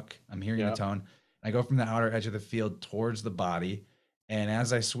fork struck. I'm hearing the Yeah. tone. I go from the outer edge of the field towards the body. And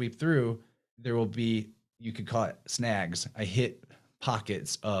as I sweep through, there will be, you could call it snags. I hit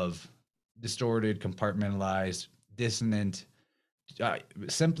pockets of distorted, compartmentalized, dissonant,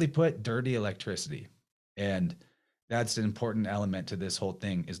 simply put, dirty electricity. And that's an important element to this whole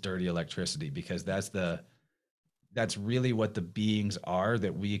thing is dirty electricity, because that's really what the beings are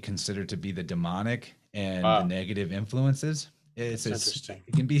that we consider to be the demonic and the Wow. negative influences. That's interesting.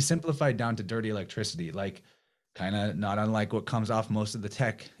 It can be simplified down to dirty electricity, like kind of not unlike what comes off most of the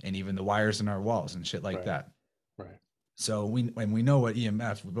tech and even the wires in our walls and shit like Right. that. Right. So when we know what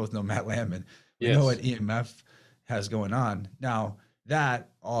EMF, we both know Matt Landman, we know Yes. what EMF has going on. Now that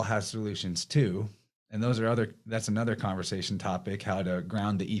all has solutions too. And that's another conversation topic, how to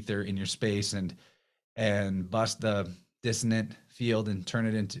ground the ether in your space and bust the dissonant field and turn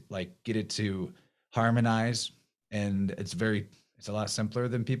it into like, get it to harmonize. And it's a lot simpler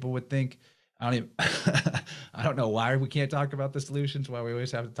than people would think. I don't even, I don't know why we can't talk about the solutions, why we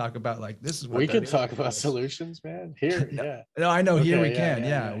always have to talk about like, this is what We that can is. talk about Because solutions, man. Here, no, yeah. no, I know here we Okay, yeah, can. yeah,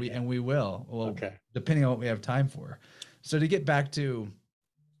 Yeah, yeah, yeah. we will. Well, Okay. depending on what we have time for. So to get back to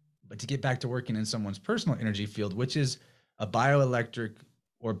working in someone's personal energy field, which is a bioelectric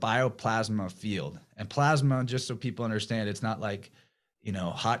or bioplasma field. And plasma, just so people understand, it's not like,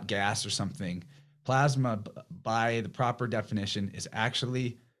 hot gas or something. Plasma, by the proper definition, is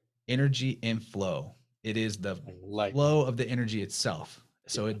actually energy in flow. It is the Like lightning. flow of the energy itself.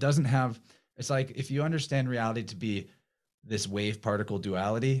 So Yeah. it doesn't have, it's like if you understand reality to be this wave particle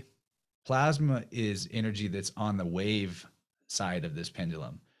duality, plasma is energy that's on the wave side of this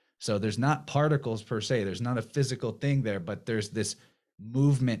pendulum. So there's not particles per se, there's not a physical thing there, but there's this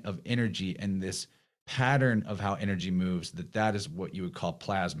movement of energy and this pattern of how energy moves, that is what you would call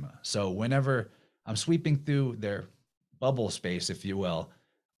plasma. So whenever I'm sweeping through their bubble space, if you will,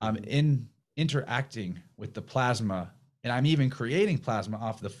 I'm Mhm. interacting with the plasma, and I'm even creating plasma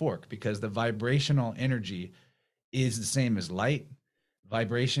off the fork, because the vibrational energy is the same as light.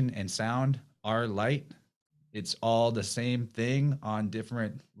 Vibration and sound are light. It's all the same thing on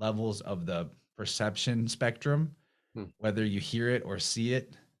different levels of the perception spectrum. Hmm. Whether you hear it or see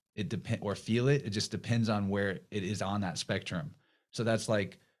it, it depend or feel it. It just depends on where it is on that spectrum. So that's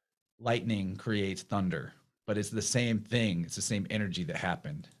like lightning creates thunder, but it's the same thing. It's the same energy that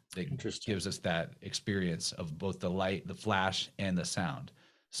happened that Interesting. gives us that experience of both the light, the flash, and the sound.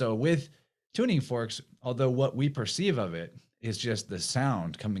 So with tuning forks, although what we perceive of it is just the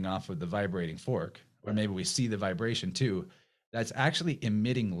sound coming off of the vibrating fork, or Right. maybe we see the vibration too, that's actually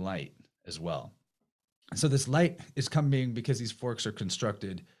emitting light as well. So this light is coming because these forks are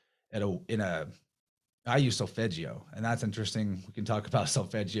constructed in a I use solfeggio, and that's interesting. We can talk about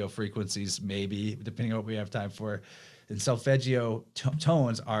solfeggio frequencies, maybe, depending on what we have time for. And solfeggio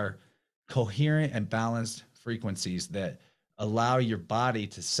tones are coherent and balanced frequencies that allow your body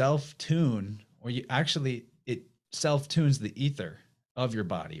to self-tune, or it self-tunes the ether of your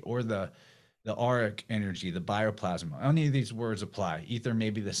body, or the auric energy, the bioplasma. Any of these words apply. Ether may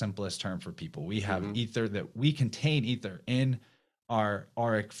be the simplest term for people. We have Hmm. ether, that we contain ether in our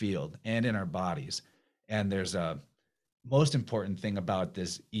auric field and in our bodies. And there's a most important thing about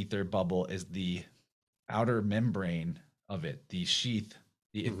this ether bubble is the outer membrane of it, the sheath,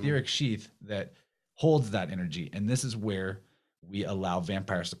 the Hmm. etheric sheath that holds that energy. And this is where we allow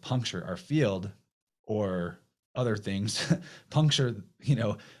vampires to puncture our field, or other things puncture,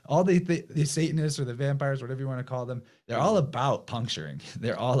 all the Satanists or the vampires, whatever you want to call them, they're all Hmm. about puncturing.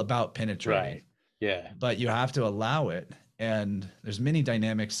 They're all about penetrating, Right. Yeah. but you have to allow it. And there's many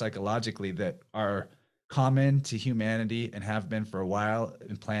dynamics psychologically that are common to humanity and have been for a while,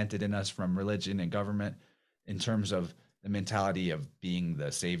 implanted in us from religion and government, in terms of the mentality of being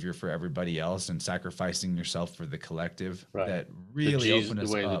the savior for everybody else and sacrificing yourself for the collective, Right. that really open The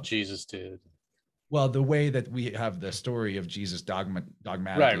us way that up. Jesus did. Well, the way that we have the story of Jesus Right,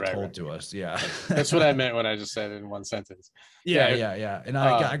 dogmatically right, told right. to us. Yeah. That's what I meant when I just said it in one sentence. Yeah, Yeah. yeah, yeah. And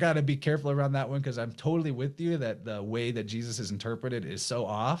I Uh, got to be careful around that one because I'm totally with you that the way that Jesus is interpreted is so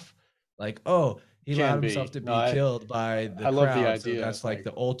off. Like, oh, he allowed can himself be. to No, be killed by the I love the crowd. So idea. that's like Like,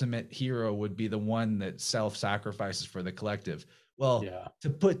 the ultimate hero would be the one that self-sacrifices for the collective. Well, yeah,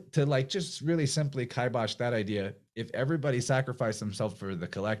 to like just really simply kibosh that idea, if everybody sacrificed themselves for the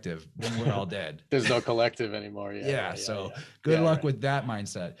collective, then we're all dead. there's no collective anymore. Yeah, Yeah, yeah, yeah, so yeah. good Yeah, luck right. with that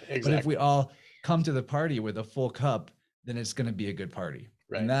mindset. But if we Exactly. all come to the party with a full cup, then it's going to be a good party.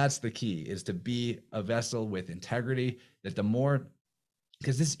 And Right. that's the key, is to be a vessel with integrity, that the more,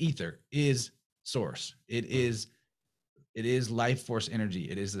 because this ether is source. Mhm. It is life force energy.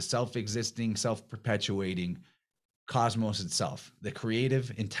 It is the self-existing, self-perpetuating cosmos itself. The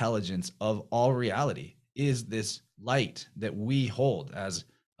creative intelligence of all reality is this light that we hold as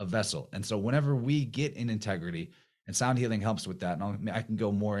a vessel. And so whenever we get in integrity, and sound healing helps with that, and I can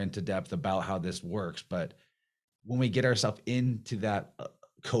go more into depth about how this works, but when we get ourselves into that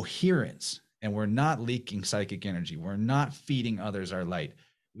coherence and we're not leaking psychic energy, we're not feeding others our light,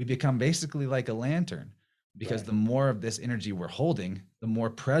 we become basically like a lantern, because Right. the more of this energy we're holding, the more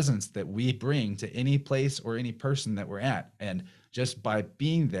presence that we bring to any place or any person that we're at. And just by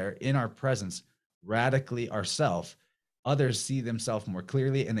being there in our presence, radically ourself, others see themselves more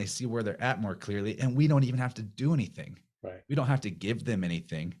clearly and they see where they're at more clearly. And we don't even have to do anything. Right. We don't have to give them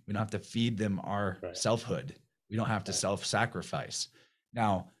anything. We don't have to feed them our Right. selfhood. We don't have to Right. self-sacrifice.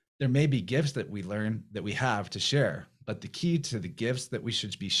 Now, there may be gifts that we learn that we have to share, but the key to the gifts that we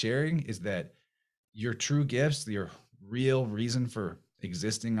should be sharing is that your true gifts, your real reason for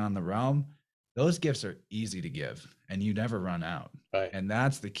existing on the realm, those gifts are easy to give and you never run out. Right. And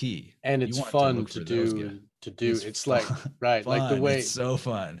that's the key. And You it's want to fun look for those gifts. to do. It's It's fun. like, right, like the Fun. It's way, so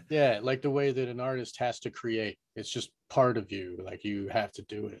fun. yeah, like the way that an artist has to create. It's just part of you. Like you have to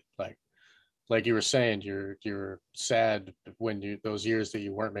do it. Like you were saying, you're sad when you those years that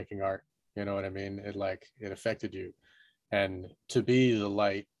you weren't making art. You know what I mean? It affected you. And to be the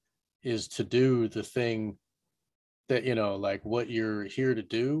light is to do the thing that, like what you're here to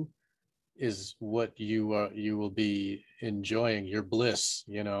do is what you will be enjoying, your bliss,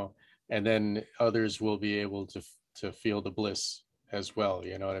 and then others will be able to feel the bliss as well.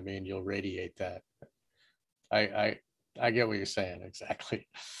 You know what I mean? You'll radiate that. I i i get what you're saying exactly.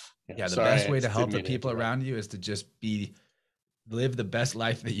 Yeah, the Sorry, best I way to help didn't the mean to people interrupt. around you is to just live the best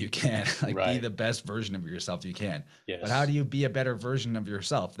life that you can. Like, be Right. the best version of yourself you can. But how Yes. do you be a better version of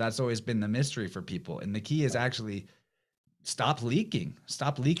yourself? That's always been the mystery for people. And the key is Right. actually stop leaking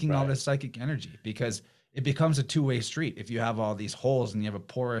all Right. this psychic energy, because it becomes a two-way street. If you have all these holes and you have a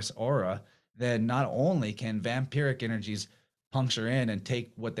porous aura, then not only can vampiric energies puncture in and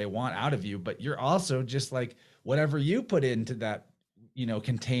take what they want out of you, but you're also just like, whatever you put into that,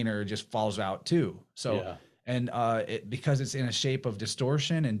 container just falls out too. So, Yeah. and because it's in a shape of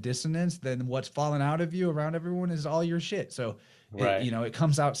distortion and dissonance, then what's falling out of you around everyone is all your shit. So Right. it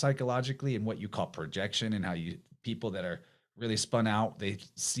comes out psychologically in what you call projection, and how you, people that are really spun out, they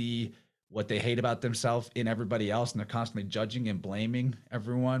see what they hate about themselves in everybody else, and they're constantly judging and blaming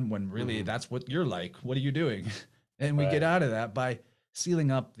everyone, when really Hmm. that's what you're like. What are you doing? And we get Right. out of that by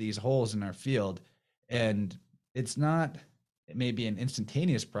sealing up these holes in our field. Right. And it's not, it may be an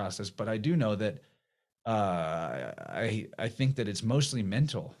instantaneous process, but I do know that I think that it's mostly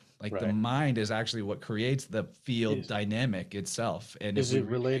mental. Like, the Right. mind is actually what creates the field is dynamic itself, and if is we it retrain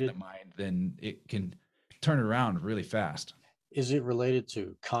the related mind, then it can turn it around really fast. is it related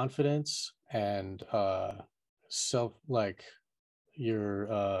to confidence and self, like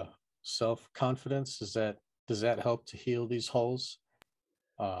your self confidence? Does that help to heal these holes?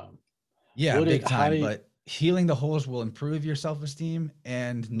 um Yeah, what it big how do time. you But healing the holes will improve your self-esteem,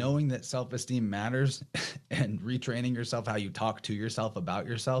 and Mhm. knowing that self-esteem matters and retraining yourself how you talk to yourself about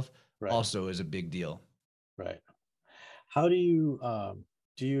yourself Right. also is a big deal. Right. How do you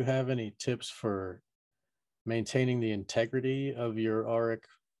have any tips for maintaining the integrity of your auric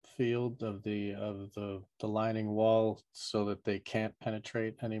field, of the lining wall, so that they can't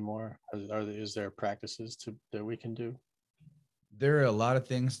penetrate anymore? Is there practices that we can do? There are a lot of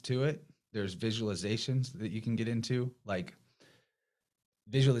things to it. There's visualizations that you can get into, like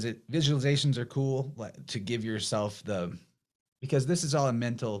visualizations are cool, like, to give yourself the, because this is all a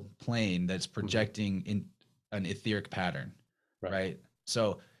mental plane that's Mhm. projecting in. an etheric pattern, Right. right?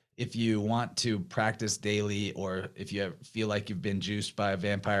 So if you want to practice daily, or if you feel like you've been juiced by a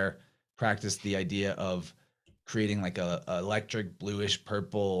vampire, practice the idea of creating like a electric bluish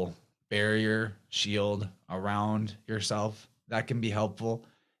purple barrier shield around yourself. That can be helpful.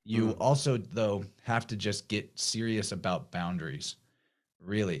 You Mm. also, though, have to just get serious about boundaries.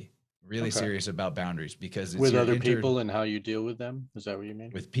 Really, really Okay. serious about boundaries, because it's With your other inter people and how you deal with them. Is that what you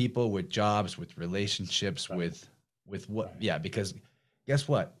mean? with people, with jobs, with relationships, Right. with what, Right. yeah, because guess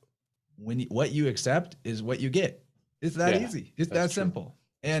what? What you accept is what you get. It's that Yeah, easy. It's that's that true. simple.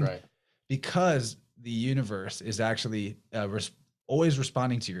 That's And right. because the universe is actually always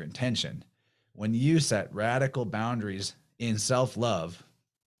responding to your intention, when you set radical boundaries in self-love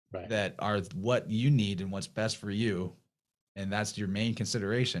Right. that are what you need and what's best for you, and that's your main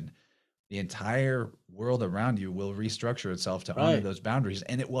consideration, the entire world around you will restructure itself to honor Right. those boundaries,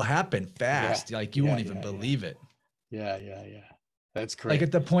 and it will happen Yeah. fast. Like, you Yeah. won't even Yeah. Yeah. believe it. Yeah. Yeah. Yeah. That's Like, great.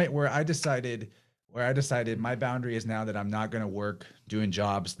 at the point where I decided my boundary is now that I'm not going to work doing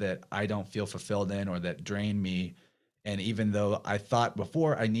jobs that I don't feel fulfilled in or that drain me. And even though I thought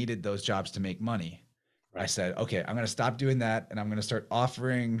before I needed those jobs to make money, I Right. said, okay, I'm going to stop doing that, and I'm going to start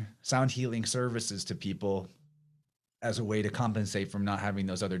offering sound healing services to people as a way to compensate from not having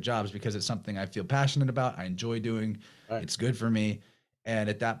those other jobs, because it's something I feel passionate about. I enjoy doing. Right. It's good for me. And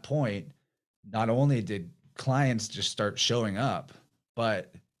at that point, not only did clients just start showing up,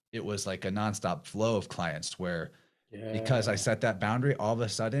 but it was like a nonstop flow of clients where, because I Yeah. set that boundary, all of a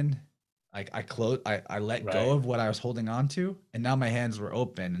sudden, I let go Right. of what I was holding on to, and now my hands were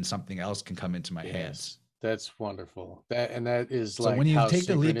open and something else can come into my hands. Yes. That's wonderful. That is So when like you how take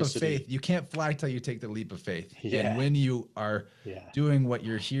the leap of faith, synchronicity. you can't fly till you take the leap of faith. And Yeah. when you are Yeah. doing what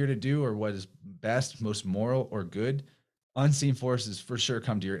you're here to do, or what is best, most moral or good, unseen forces for sure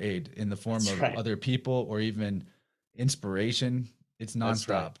come to your aid in the form That's of right. other people or even inspiration. It's That's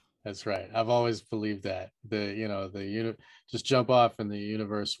right. nonstop. That's right. I've always believed that the just jump off and the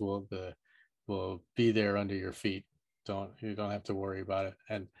universe will be there under your feet. You don't have to worry about it.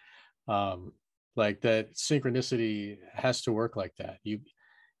 And um, like that synchronicity has to work like that.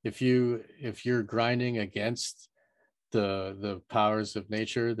 If you're grinding against the powers of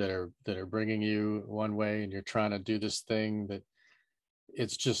nature that are bringing you one way, and you're trying to do this thing that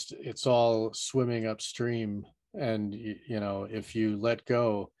it's all swimming upstream, and if you let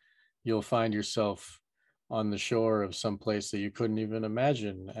go, you'll find yourself on the shore of some place that you couldn't even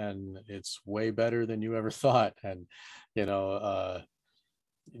imagine, and it's way better than you ever thought. And you know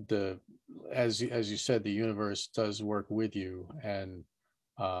the as you said, the universe does work with you,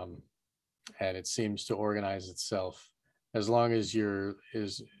 um and it seems to organize itself as long as you're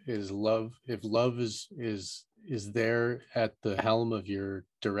is love if love is there at the helm of your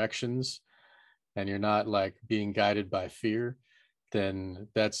directions, and you're not like being guided by fear, then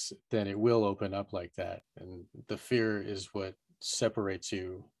it will open up like that. And the fear is what separates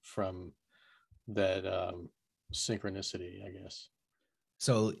you from that synchronicity, I guess.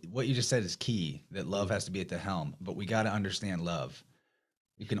 So what you just said is key, that love Mm. has to be at the helm, but we got to understand love.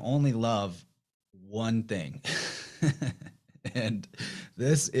 You can only love one thing. And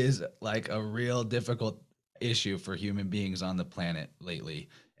this is like a real difficult issue for human beings on the planet lately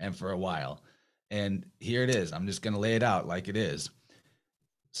and for a while. And here it is. I'm just going to lay it out like it is.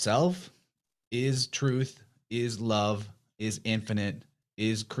 Self is truth, is love, is infinite,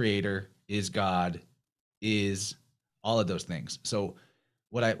 is creator, is God, is all of those things. So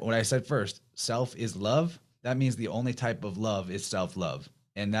what I said first, self is love. That means the only type of love is self-love.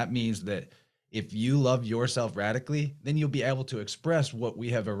 And that means that if you love yourself radically, then you'll be able to express what we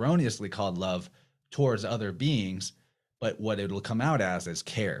have erroneously called love towards other beings, but what it'll come out as is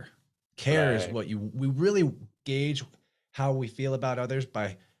care. Care is Right. what we really gauge how we feel about others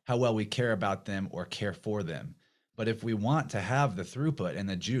by how well we care about them or care for them. But if we want to have the throughput and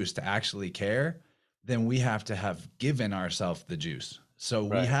the juice to actually care, then we have to have given ourselves the juice. So we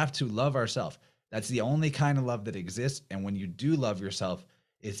Right. have to love ourselves. That's the only kind of love that exists. And when you do love yourself,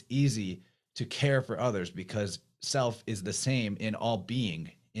 it's easy to care for others, because self is the same in all being,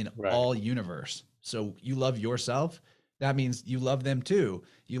 in Right. all universe. So you love yourself, that means you love them too.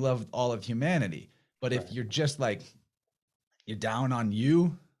 You love all of humanity. But if Right. you're just like, you're down on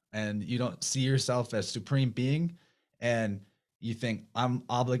you and you don't see yourself as supreme being, and you think I'm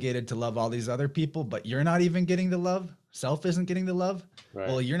obligated to love all these other people, but you're not even getting the love, self isn't getting the love,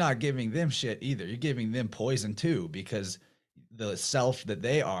 well, Right. you're not giving them shit either. You're giving them poison too, because the self that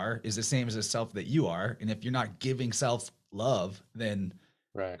they are is the same as the self that you are. And if you're not giving self love, then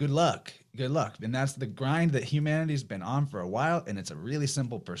Right. good luck. Good luck. And that's the grind that humanity's been on for a while. And it's a really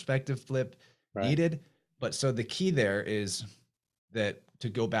simple perspective flip Right. needed. But so the key there is that, to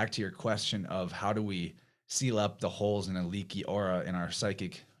go back to your question of how do we seal up the holes in a leaky aura in our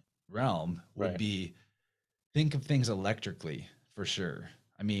psychic realm, would Right. be, think of things electrically for sure.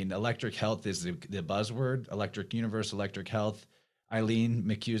 I mean, electric health is the buzzword, electric universe, electric health. Eileen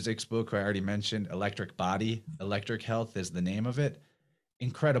McCusick's book, who I already mentioned, Electric Body, Electric Health is the name of it.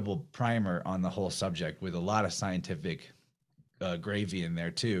 Incredible primer on the whole subject with a lot of scientific gravy in there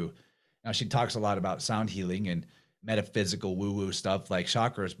too. Now, she talks a lot about sound healing and metaphysical woo woo stuff like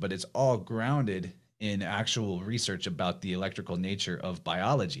chakras, but it's all grounded in actual research about the electrical nature of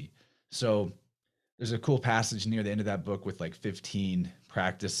biology. So there's a cool passage near the end of that book with like 15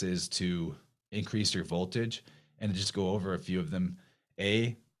 practices to increase your voltage, and just go over a few of them.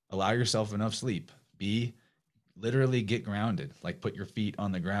 A, allow yourself enough sleep. B, literally get grounded, like put your feet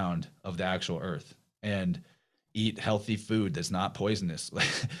on the ground of the actual earth, and eat healthy food that's not poisonous. Like,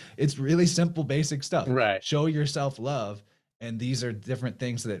 it's really simple, basic stuff. Right. Show yourself love. And these are different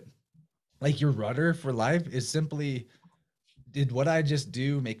things that, like, your rudder for life is simply, did what I just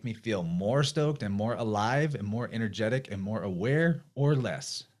do make me feel more stoked and more alive and more energetic and more aware, or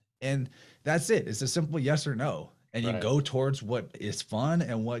less? And that's it. It's a simple yes or no. And you Right. go towards what is fun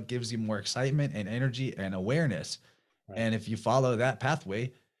and what gives you more excitement and energy and awareness. Right. And if you follow that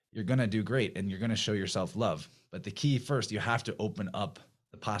pathway, you're going to do great and you're going to show yourself love. But the key first, you have to open up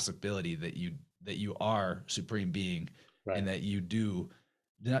the possibility that you are supreme being, and Right. that you do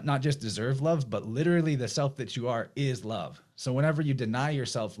not just deserve love, but literally the self that you are is love. So whenever you deny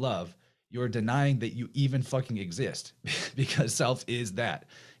yourself love, you're denying that you even fucking exist, because self is that.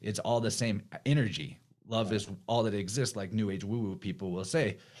 It's all the same energy. Love is all that exists, like new age woo woo people will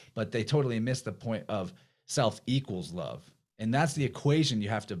say, but they totally miss the point of self equals love. And that's the equation you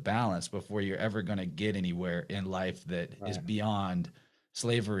have to balance before you're ever going to get anywhere in life that is Right. beyond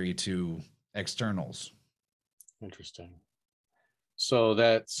slavery to externals. Interesting. So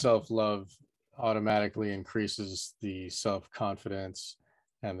that self-love automatically increases the self-confidence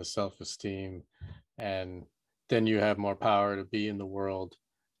and the self-esteem, and then you have more power to be in the world,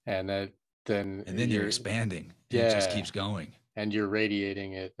 and that then And then you're you're, expanding and it just yeah, keeps going. and you're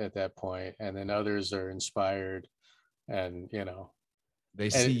radiating it at that point, and then others are inspired, and They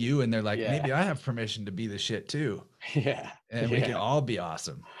see and you and they're like, yeah. maybe I have permission to be the shit too. Yeah. And we can Yeah. all be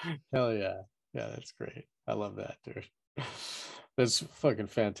awesome. Hell yeah. Yeah, that's great. I love that, dude. That's fucking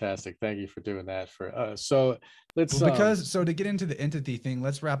fantastic. Thank you for doing that for us. So Well, let's because, so to get into the entity thing,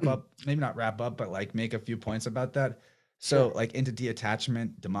 let's wrap up, maybe not wrap up, but like make a few points about that. So, sure. like entity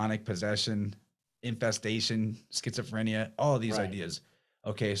attachment, demonic possession, infestation, schizophrenia, all of these Right. ideas.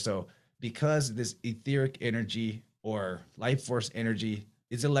 Okay, so because this etheric energy or life force energy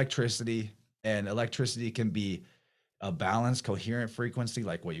is electricity, and electricity can be a balanced, coherent frequency,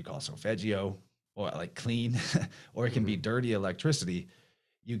 like what you call solfeggio, or like clean, or it can be Hmm. dirty electricity.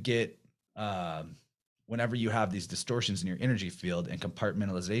 You get, um, whenever you have these distortions in your energy field and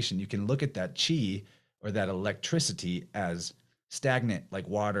compartmentalization, you can look at that chi, or that electricity, as stagnant, like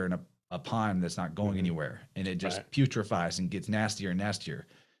water in a pond that's not going Hmm. anywhere, and it Right. just putrefies and gets nastier and nastier.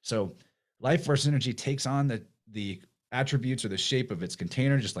 So life force energy takes on the attributes or the shape of its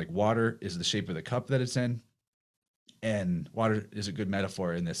container, just like water is the shape of the cup that it's in. And water is a good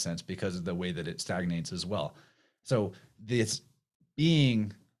metaphor in this sense because of the way that it stagnates as well. So this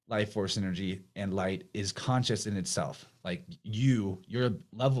being, life force energy and light, is conscious in itself. Like your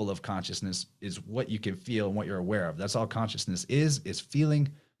level of consciousness is what you can feel and what you're aware of. That's all consciousness is feeling,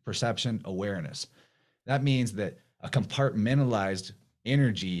 perception, awareness. That means that a compartmentalized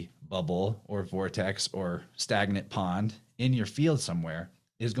energy bubble or vortex or stagnant pond in your field somewhere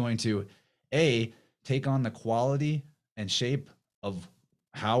is going to, A, take on the quality and shape of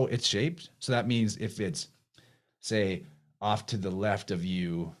how it's shaped. So that means if it's, say, off to the left of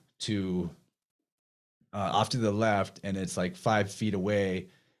you, to off to the left, and it's like 5 feet away,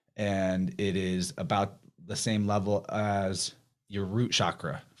 and it is about the same level as your root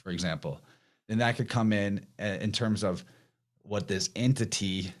chakra, for example, then that could come in terms of what this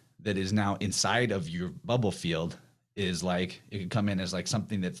entity that is now inside of your bubble field is like. It could come in as like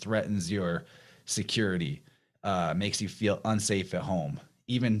something that threatens your security, makes you feel unsafe at home,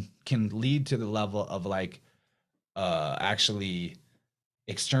 even can lead to the level of like actually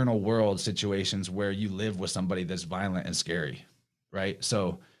external world situations where you live with somebody that's violent and scary, right?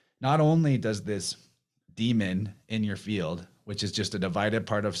 So not only does this demon in your field, which is just a divided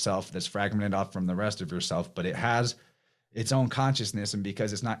part of self that's fragmented off from the rest of yourself, but it has its own consciousness, and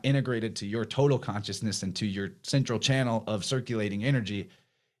because it's not integrated to your total consciousness and to your central channel of circulating energy,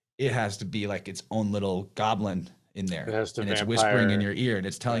 it has to be like its own little goblin in It there, has to and it's whispering in vampire. your ear and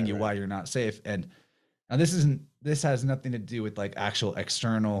it's telling Right. you why Right. you're not safe. And Now this has nothing to do with like actual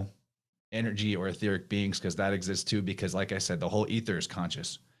external energy or etheric beings, because that exists too, because like I said, the whole ether is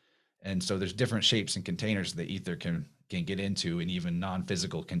conscious. And so there's different shapes and containers the ether can get into, and even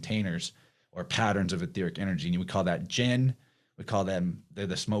non-physical containers or patterns of etheric energy. And we call that Jinn. We call them, they're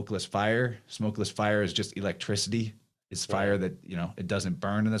the smokeless fire. Smokeless fire is just electricity. It's fire Right. that, it doesn't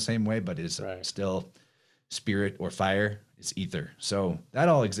burn in the same way, but is Right. still spirit or fire. It's ether. So that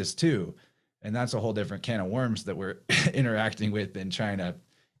all exists too. And that's a whole different can of worms that we're interacting with and trying to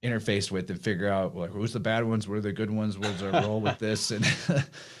interface with and figure out, well, who's the bad ones, what are the good ones, what's our role with this. And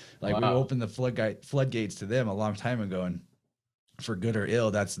like we Wow. opened the floodgates to them a long time ago, and for good or ill,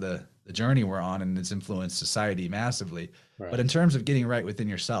 that's the journey we're on, and it's influenced society massively. But Right. in terms of getting right within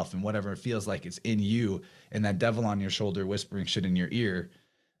yourself and whatever feels like it's in you, and that devil on your shoulder whispering shit in your ear,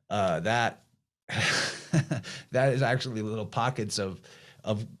 that that is actually little pockets of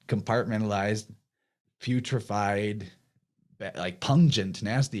compartmentalized, putrefied, like pungent,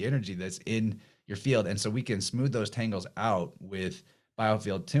 nasty energy that's in your field. And so we can smooth those tangles out with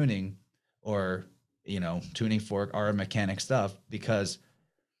biofield tuning, or tuning fork, aura mechanic stuff, because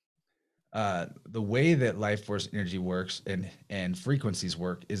the way that life force energy works and frequencies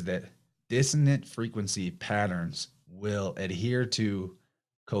work is that dissonant frequency patterns will adhere to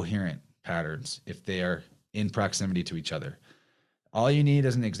coherent patterns if they are in proximity to each other. All you need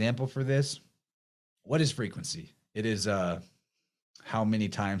as an example for this, what is frequency? It is how many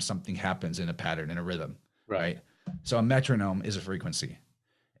times something happens in a pattern, in a rhythm, Right. right? So a metronome is a frequency.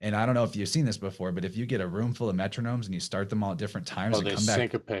 And I don't know if you've seen this before, but if you get a room full of metronomes and you start them all at different times Oh, and they come back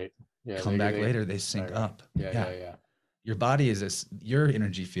syncopate. Yeah, come back they later, they right, sync right. up. Yeah, Yeah. yeah, yeah. Your body is your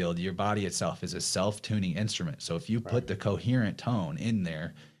energy field, your body itself is a self-tuning instrument. So if you Right. put the coherent tone in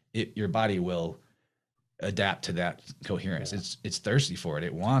there, your body will adapt to that coherence. Yeah. It's thirsty for it.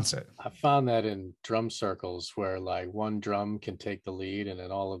 It wants it. I found that in drum circles where like one drum can take the lead and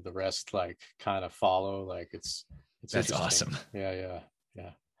then all of the rest like kind of follow. Like it's That's interesting. awesome. Yeah, yeah,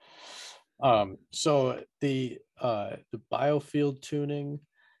 yeah. So the biofield tuning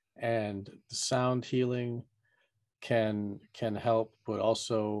and the sound healing can help, but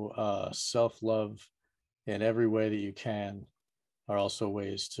also self-love in every way that you can are also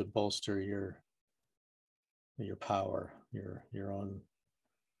ways to bolster your power, your own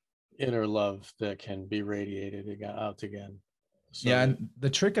inner love that can be radiated out again. So Yeah, that and the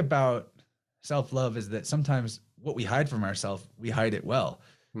trick about self-love is that sometimes what we hide from ourselves, we hide it well.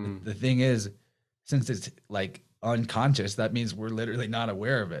 hmm, The thing is, since it's like unconscious, that means we're literally not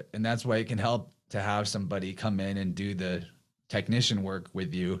aware of it. And that's why it can help to have somebody come in and do the technician work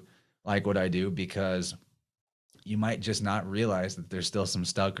with you, like what I do, because you might just not realize that there's still some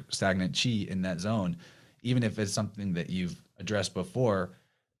stuck stagnant chi in that zone, even if it's something that you've addressed before.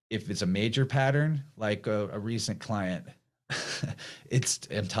 If it's a major pattern, like a recent client,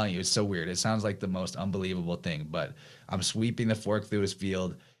 I'm telling you, it's so weird. It sounds like the most unbelievable thing, but I'm sweeping the fork through his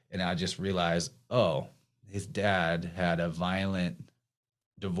field and I just realized, oh, his dad had a violent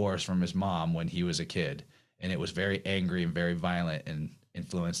divorce from his mom when he was a kid. And it was very angry and very violent and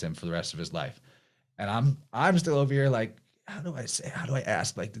influenced him for the rest of his life. And I'm still over here like, how do I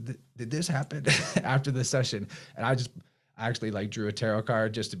ask, like, did this happen after the session? And I actually like drew a tarot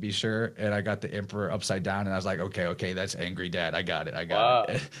card just to be sure, and I got the Emperor upside down, and I was like, okay, that's angry dad. I got wow.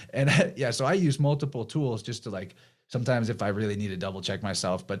 it. And yeah, so I use multiple tools just to like, sometimes if I really need to double check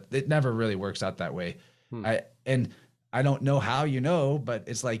myself, but it never really works out that way. Hmm, And I don't know how, but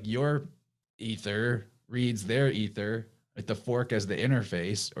it's like your ether reads their ether with the fork as the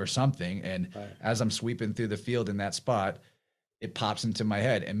interface or something. And right. as I'm sweeping through the field in that spot, it pops into my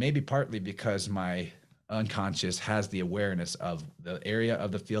head. And maybe partly because my unconscious has the awareness of the area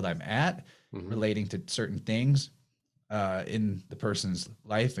of the field I'm at Hmm. relating to certain things in the person's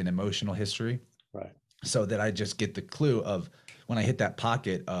life and emotional history, Right. so that I just get the clue of when I hit that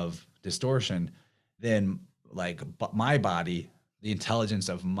pocket of distortion, then like my body, the intelligence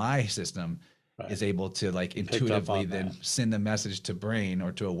of my system Right. is able to like You picked up intuitively on then that. send the message to brain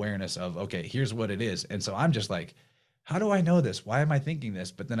or to awareness of, okay, here's what it is. And so I'm just like, how do I know this? Why am I thinking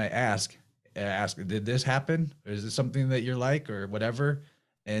this? But then I ask, did this happen? Or is this something that you're like or whatever?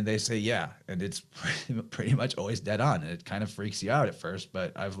 And they say, yeah. And it's pretty much always dead on. And it kind of freaks you out at first,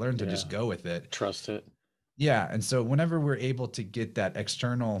 but I've learned to Yeah. just go with it. Trust it. Yeah. And so whenever we're able to get that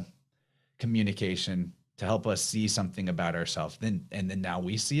external communication to help us see something about ourselves, then now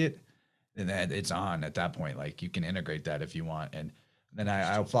we see it, and then it's on at that point. Like you can integrate that if you want. And then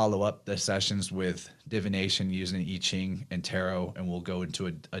I'll follow up the sessions with divination using I Ching and tarot, and we'll go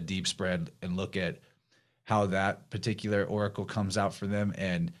into a deep spread and look at how that particular oracle comes out for them.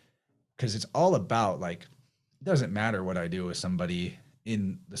 And because it's all about like, it doesn't matter what I do with somebody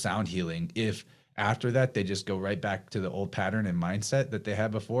in the sound healing. If after that they just go right back to the old pattern and mindset that they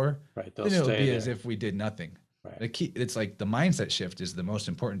had before, Right. They'll then it'll stay be as there. if we did nothing. Right. The key, it's like the mindset shift is the most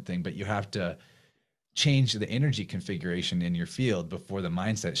important thing, but you have to change the energy configuration in your field before the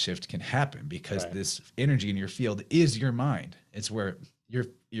mindset shift can happen, because Right. this energy in your field is your mind. It's where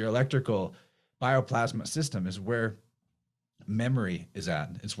your electrical bioplasma system is where memory is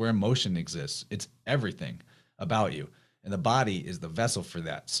at. It's where emotion exists. It's everything about you. And the body is the vessel for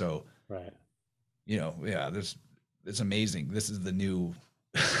that. So, Right. yeah, it's amazing. This is the new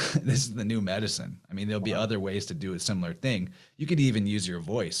this is the new medicine. I mean, there'll be Wow. other ways to do a similar thing. You could even use your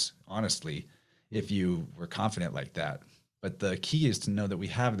voice, honestly, Mm. if you were confident like that. But the key is to know that we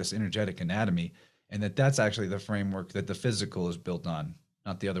have this energetic anatomy, and that that's actually the framework that the physical is built on,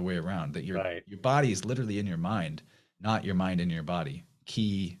 not the other way around. That Right. your body is literally in your mind, not your mind in your body.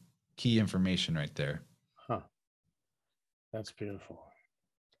 Key information right there. Huh. That's beautiful.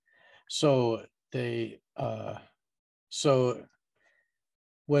 So so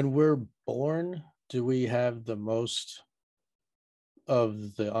when we're born, do we have the most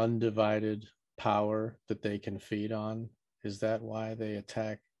of the undivided power that they can feed on? Is that why they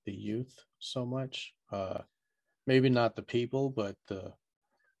attack the youth so much? Maybe not the people, but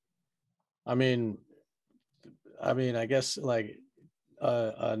I mean, I guess like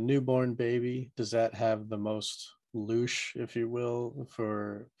a newborn baby, does that have the most loosh, if you will,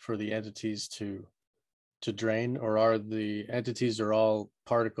 for the entities to drain, or are the entities are all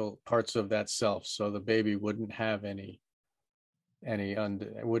particle parts of that self, so the baby wouldn't have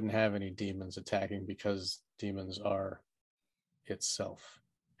wouldn't have any demons attacking because demons are itself,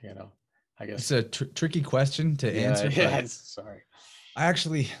 you know? I It's guess. a tricky question to Yeah, answer, yeah. but Sorry. I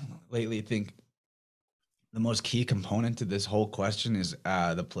actually lately think the most key component to this whole question is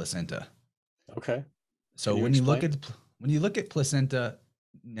the placenta. Okay. So Can you when you look explain? at placenta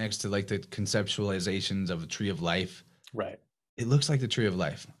next to like the conceptualizations of the tree of life, Right. it looks like the tree of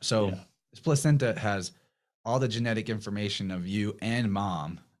life. So Yeah. this placenta has all the genetic information of you and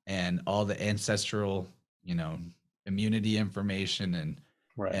mom, and all the ancestral, you know, immunity information,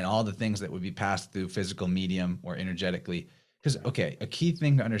 Right. and all the things that would be passed through physical medium or energetically. Because Right. okay, a key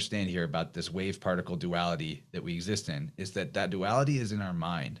thing to understand here about this wave particle duality that we exist in is that that duality is in our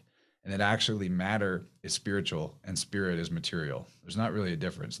mind, and that actually matter is spiritual and spirit is material. There's not really a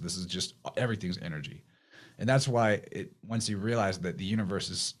difference. This is just everything's energy. And that's why once you realize that the universe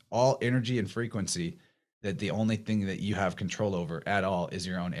is all energy and frequency, that the only thing that you have control over at all is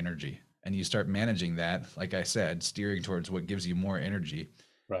your own energy. And you start managing that, like I said, steering towards what gives you more energy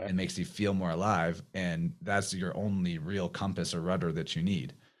Right. and makes you feel more alive. And that's your only real compass or rudder that you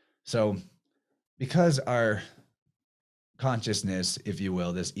need. So, because our consciousness, if you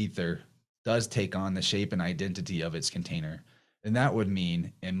will, this ether, does take on the shape and identity of its container, then that would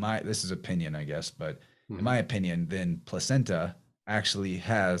mean, this is opinion, I guess, but in Mm-hmm. my opinion, then placenta actually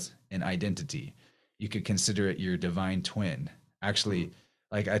has an identity. You could consider it your divine twin. Mm-hmm. Actually,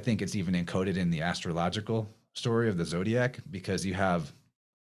 like I think it's even encoded in the astrological story of the zodiac, because you have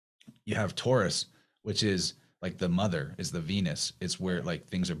Taurus, which is like the mother, is the Venus. It's where Right. like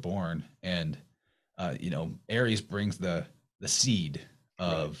things are born, and Aries brings the seed Right.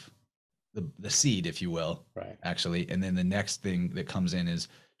 of the seed, if you will, Right. actually. And then the next thing that comes in is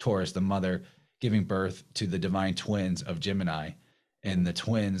Taurus, the mother, giving birth to the divine twins of Gemini, Mm-hmm. and the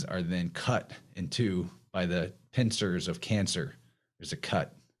twins are then cut in two by the pincers of Cancer. There's a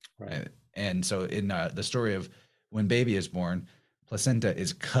cut, Right. and so in the story of when baby is born, placenta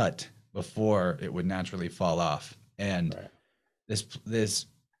is cut before it would naturally fall off, and Right. this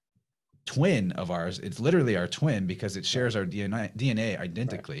twin of ours, it's literally our twin because it Right. shares our DNA Right.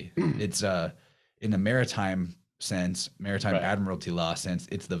 identically. It's in a maritime sense, maritime Right. admiralty law sense,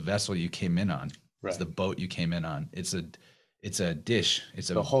 it's the vessel you came in on. It's the Right. boat you came in on. It's a dish.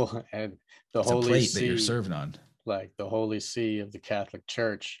 The whole and the It's a Holy plate that you're See, served on. like the Holy See of the Catholic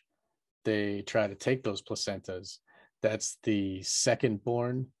Church, they try to take those placentas. That's the second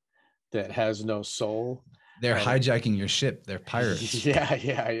born that has no soul. They're And hijacking your ship. They're pirates. yeah,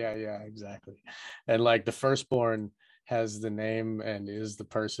 yeah, exactly. And like the firstborn has the name and is the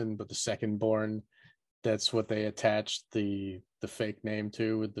person, but the secondborn, that's what they attach the fake name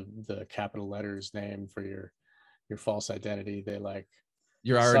to, with the capital letters name for your false identity. They like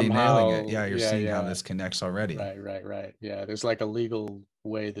You're already nailing it. somehow, Yeah, you're yeah, seeing how yeah, this connects already. right. Yeah, there's like a legal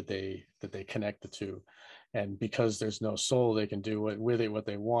way that they connect the two, and because there's no soul, they can do with it what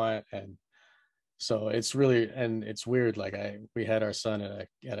they want. And so it's really, and it's weird. Like we had our son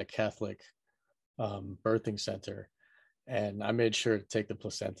at a Catholic birthing center, and I made sure to take the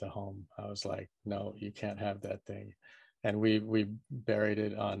placenta home. I was like, no, you can't have that thing. And we buried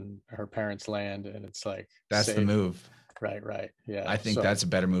it on her parents' land, and it's like That's the safe. move. Right, right. Yeah. I think So, that's a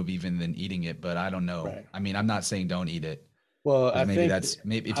better move even than eating it, but I don't know. right. I mean, I'm not saying don't eat it Well, because I maybe think, that's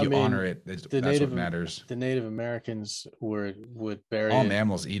maybe if I you honor mean, it, the that's what Native matters. the Native Americans would bury All it.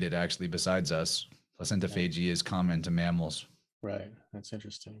 mammals eat it actually, besides us. Yeah, Placentophagy is common to mammals. right. That's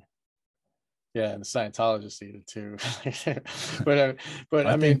interesting. Yeah, and the Scientologists eat it too. but but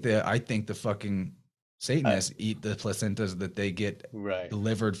I mean, I think the fucking I, Satanists eat the placentas that they get right,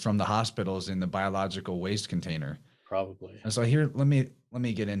 delivered from the hospitals in the biological waste container. probably. And so here, let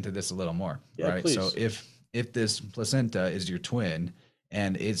me get into this a little more, Yeah, right? So please. if this placenta is your twin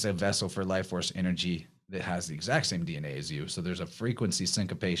and it's a vessel for life force energy that has the exact same DNA as you, so there's a frequency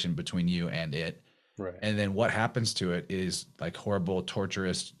syncopation between you and it. Right. And then what happens to it is like horrible,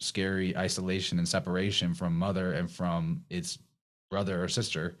 torturous, scary isolation and separation from mother and from its brother or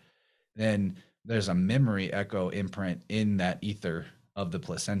sister. Then there's a memory echo imprint in that ether of the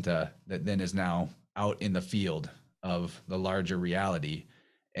placenta that then is now out in the field of the larger reality,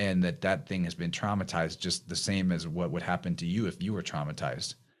 and that thing has been traumatized just the same as what would happen to you if you were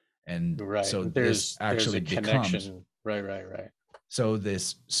traumatized. And Right. so this There's actually a becomes, connection. Right, right, right. so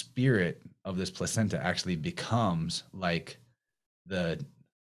this spirit of this placenta actually becomes like the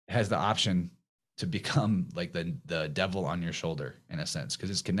has the option to become like the devil on your shoulder in a sense, because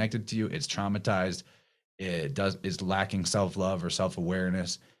it's connected to you, it's traumatized, it does is lacking self-love or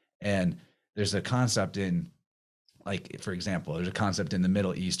self-awareness. And there's a concept in, like, for example, there's a concept in the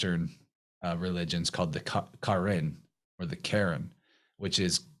Middle Eastern religions called the Karen or the Karen, which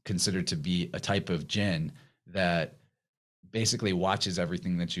is considered to be a type of jinn that basically watches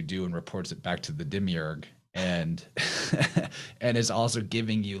everything that you do and reports it back to the demiurge, and and is also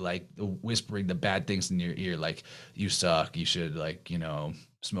giving you like whispering the bad things in your ear, like you suck, you should, like,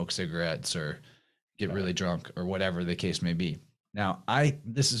 smoke cigarettes or get Right. really drunk or whatever the case may be. Now, I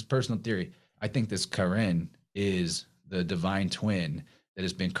this is personal theory. I think this Karen is the divine twin that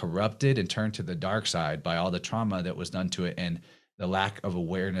has been corrupted and turned to the dark side by all the trauma that was done to it and the lack of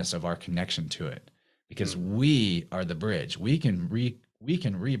awareness of our connection to it, because Mm, we are the bridge. We can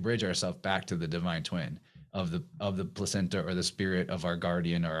re-bridge ourselves back to the divine twin of the placenta or the spirit of our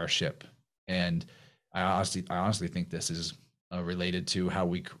guardian or our ship. And I honestly think this is related to how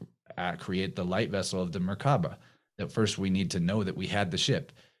we create the light vessel of the Merkaba. That first we need to know that we had the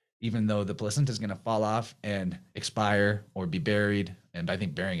ship, even though the placenta is going to fall off and expire or be buried. And I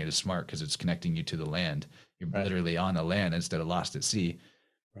think burying it is smart because it's connecting you to the land. You're right, literally on the land instead of lost at sea.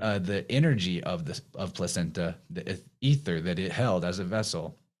 right. The energy of placenta, the ether that it held as a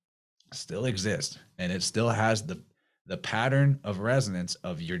vessel, still exists, and it still has the pattern of resonance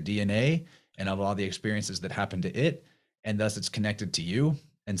of your DNA and of all the experiences that happen to it, and thus it's connected to you.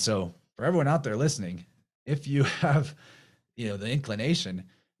 And so, for everyone out there listening, if you have, the inclination,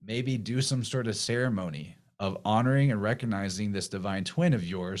 maybe do some sort of ceremony of honoring and recognizing this divine twin of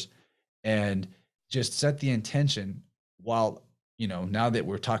yours, and just set the intention while, now that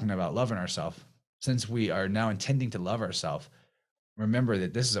we're talking about loving ourselves, since we are now intending to love ourselves, remember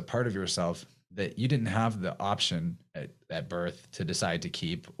that this is a part of yourself that you didn't have the option at birth to decide to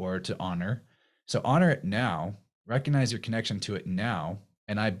keep or to honor. So honor it now, recognize your connection to it now.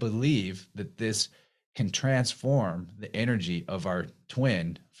 And I believe that this can transform the energy of our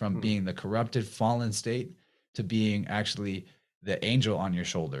twin from Mm, being the corrupted, fallen state to being actually the angel on your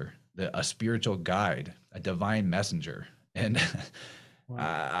shoulder, a spiritual guide, a divine messenger. And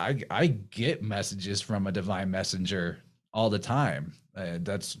wow. I get messages from a divine messenger all the time.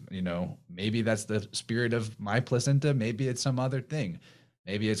 That's, maybe that's the spirit of my placenta. Maybe it's some other thing.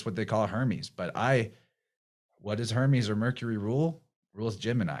 Maybe it's what they call Hermes. But what does Hermes or Mercury rule? Rules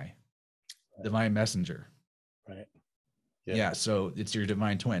Gemini, Right, divine messenger. right. Yeah. Yeah. So it's your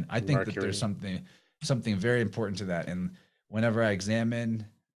divine twin. I think that there's Mercury. something very important to that. And whenever I examine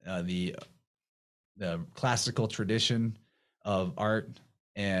the classical tradition of art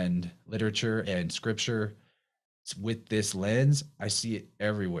and literature and scripture with this lens, I see it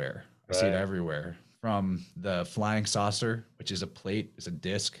everywhere. I see it Right. everywhere, from the flying saucer, which is a plate, it's a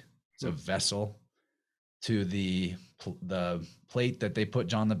disc, it's a Hmm. vessel, to the plate that they put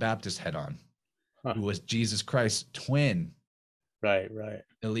John the Baptist head on, Huh. who was Jesus Christ's twin, Right, right.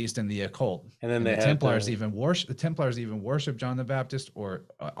 at least in the occult. And then And they had the The Templars even worship John the Baptist, or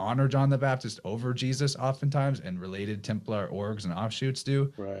honor John the Baptist over Jesus oftentimes, and related Templar orgs and offshoots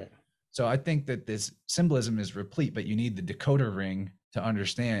do. right. So I think that this symbolism is replete, but you need the decoder ring to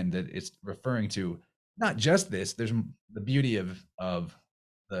understand that it's referring to not just this. There's the beauty of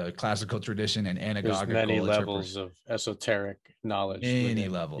the classical tradition and There's many anagogical levels interpretation, of esoteric knowledge many within. Yeah,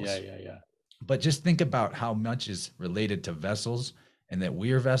 levels. yeah, yeah. But just think about how much is related to vessels and that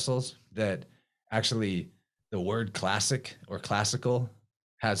we're vessels, that actually the word classic or classical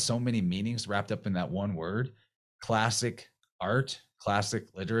has so many meanings wrapped up in that one word. Classic art, classic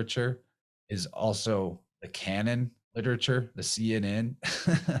literature is also the canon literature, the CNN,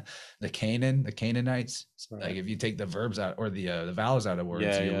 the Canaan, the Canaanites. Like Right. if you take the verbs out or the vowels out of words,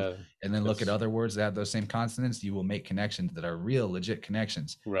 Yeah, you yeah. and then look at That's other words that have those same consonants, you will make connections that are real, legit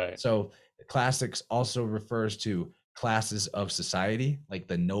connections. right. So the classics also refers to classes of society, like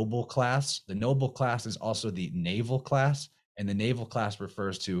the noble class. The noble class is also the naval class, and the naval class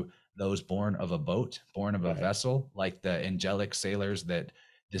refers to those born of a boat, born of a Right. vessel, like the angelic sailors that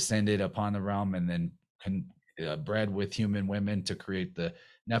descended upon the realm and then bred with human women to create the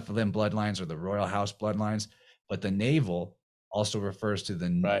Nephilim bloodlines or the royal house bloodlines. But the navel also refers to the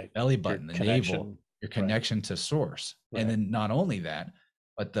Right. belly Your button, the navel, connection. your Right. connection to source. And Right. then not only that,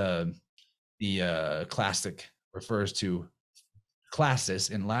 but the classic refers to classis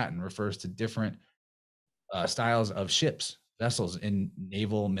in Latin refers to different styles of ships, vessels in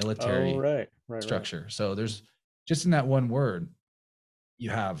naval Oh, military right. Right. Right. structure. So there's just in that one word, you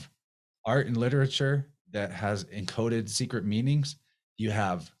have art and literature that has encoded secret meanings. You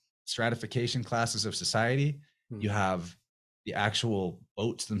have stratification classes of society. You Mhm. have the actual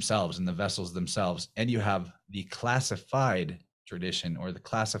boats themselves and the vessels themselves. And you have the classified tradition or the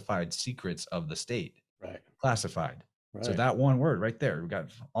classified secrets of the state. Right. Classified. So Right. that one word right there, we've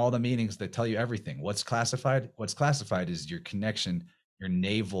got all the meanings that tell you everything. What's classified? What's classified is your connection, your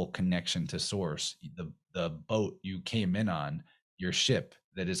naval connection to source, the boat you came in on, your ship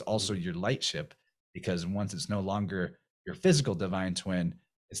that is also Mhm. your light ship, because once it's no longer your physical divine twin,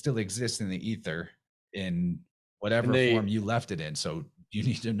 it still exists in the ether in And whatever form they you left it in. So you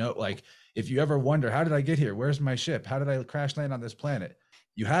need to know, like, if you ever wonder, how did I get here? Where's my ship? How did I crash land on this planet?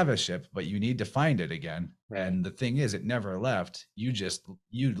 You have a ship, but you need to find it again. right. And the thing is, it never left. You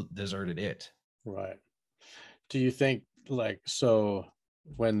deserted it. Right. Do you think like so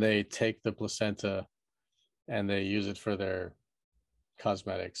when they take the placenta and they use it for their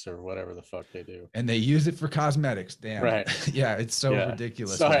cosmetics or whatever the fuck they do? And they use it for cosmetics. Damn. Right. Yeah, it's so Yeah.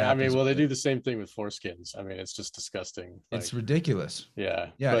 ridiculous what Sorry. I mean, happens well, with they do it. the same thing with foreskins. I mean, it's just disgusting. It's Like, ridiculous.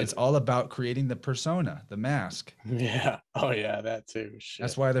 yeah. Yeah, But it's all about creating the persona, the mask. yeah. Oh yeah, that too. That's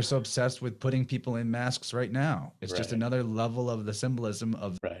Shit. why they're so obsessed with putting people in masks right now. It's just Right. another level of the symbolism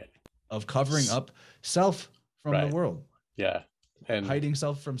Right. of covering S- up self from the Right. world, Yeah. And hiding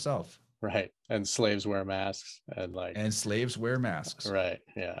self from self. right. And slaves wear masks and like And slaves wear masks. right.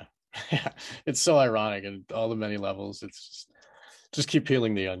 Yeah. Yeah. It's so ironic and all the many levels. It's just keep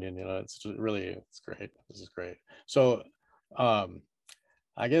peeling the onion, you know. It's just really it's great. This is great. So um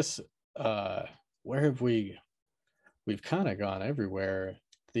I guess uh where have we've kind of gone everywhere.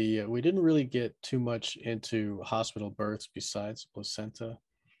 The we didn't really get too much into hospital births besides placenta.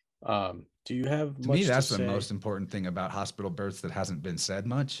 Do you have To me, much to that's the say? most important thing about hospital births that hasn't been said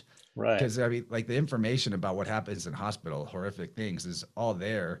much. Right. Because I mean, like the information about what happens in hospital, horrific things, is all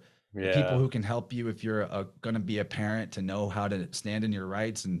there. The people Yeah. who can help you if you're going to be a parent to know how to stand in your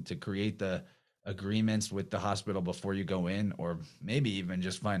rights and to create the agreements with the hospital before you go in, or maybe even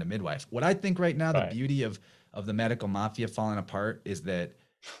just find a midwife. What I think right now, the Right. beauty of the medical mafia falling apart is that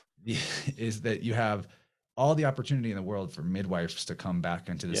is that you have all the opportunity in the world for midwives to come back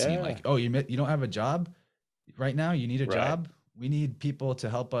into the scene. Yeah. Like, oh, you don't have a job right now, you need a Right. job. We need people to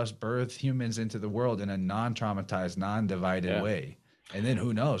help us birth humans into the world in a non-traumatized, non-divided Yeah. way. And then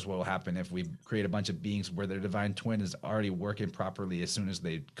who knows what will happen if we create a bunch of beings where their divine twin is already working properly as soon as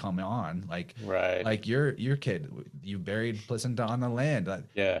they come on. Right. Like your kid, you buried placenta on the land.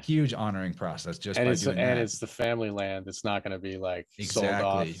 Yeah. Huge honoring process just And by doing that. it's the family land. It's not going to be like sold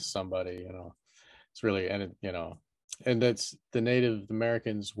off Exactly. to somebody, you know. It's really and it, you know, and that's the Native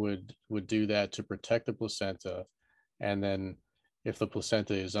Americans would do that to protect the placenta, and then if the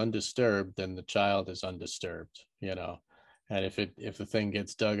placenta is undisturbed, then the child is undisturbed, you know. And if the thing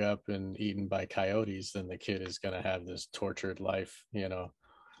gets dug up and eaten by coyotes, then the kid is going to have this tortured life, you know.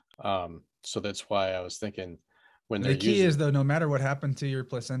 So that's why I was thinking when And they're the key is using though, no matter what happened to your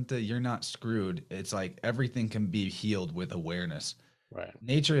placenta, you're not screwed. It's like everything can be healed with awareness. right.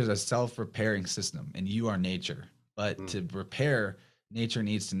 Nature is a self-repairing system and you are nature, but Mm, to repair, nature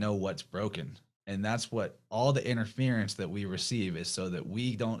needs to know what's broken, and that's what all the interference that we receive is, so that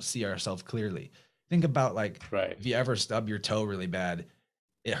we don't see ourselves clearly. Think about, like, right. if you ever stub your toe really bad,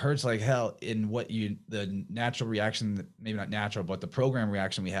 it hurts like hell. In the natural reaction, maybe not natural, but the program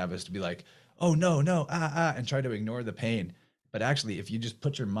reaction we have is to be like, oh no, no, and try to ignore the pain. But actually, if you just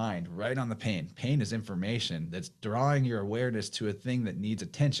put your mind right on the pain is information that's drawing your awareness to a thing that needs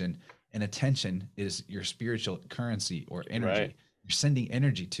attention. And attention is your spiritual currency or Right. energy. You're sending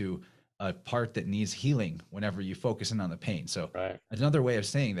energy to a part that needs healing whenever you focus in on the pain. So Right. another way of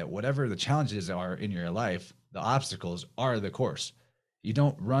saying that whatever the challenges are in your life, the obstacles are the course. You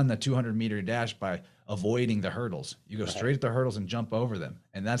don't run the 200-meter dash by avoiding the hurdles. You go Right. straight at the hurdles and jump over them.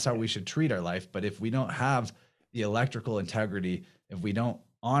 And that's how Yeah. we should treat our life. But if we don't have the electrical integrity, if we don't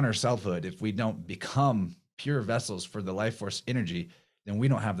honor selfhood, if we don't become pure vessels for the life force energy, then we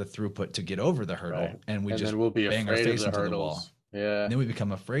don't have the throughput to get over the hurdle. Right. And we And just then we'll be bang our afraid of face the into the wall. hurdles. Yeah. And then we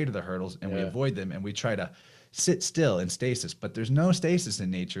become afraid of the hurdles and we Yeah. avoid them and we try to sit still in stasis. But there's no stasis in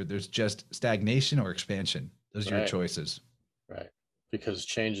nature. There's just stagnation or expansion. Those are your Right. choices. Right. Because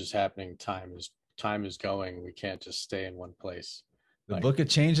change is happening. Time is going. We can't just stay in one place. The Like, book of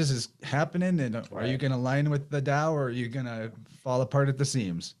changes is happening. And are you Right. going to align with the Tao or are you going to fall apart at the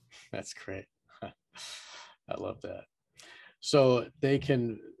seams? that's great. I love that. So they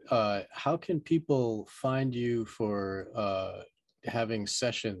can, how can people find you for having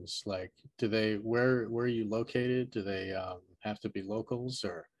sessions? Like, where are you located? Do they have to be locals,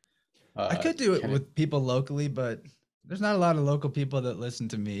 or I could do it can with people locally, but there's not a lot of local people that listen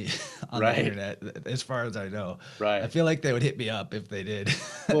to me on the Right. internet, as far as I know. I Right. feel like they would hit me up if they did.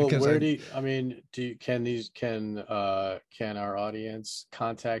 Well, 'Cause where do you, I mean, can our audience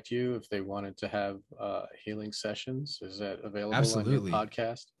contact you if they wanted to have healing sessions? Is that available on your Absolutely.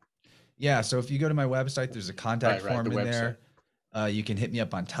 podcast? Yeah. So if you go to my website, there's a contact Right, form the in website. there. You can hit me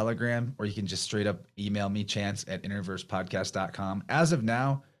up on Telegram or you can just straight up email me, chance@innerversepodcast.com. As of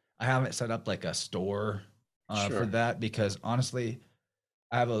now, I haven't set up like a store for Sure. that because honestly,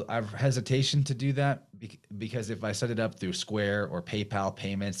 I have hesitation to do that because if I set it up through Square or PayPal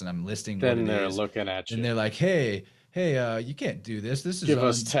payments and I'm listing what Then it they're is, looking at then you. they're like, hey, you can't do this. This is Give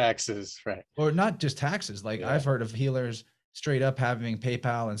us taxes, right? or not just taxes. Like Yeah. I've heard of healers straight up having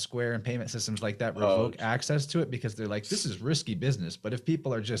PayPal and Square and payment systems like that revoke access to it because they're like, this is risky business. But if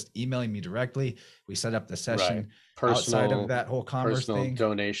people are just emailing me directly, we set up the session outside of that whole commerce personal thing.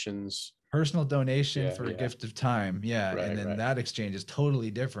 Donations. Personal donation Yeah, for a yeah. gift of time. Yeah. Right, and then right. that exchange is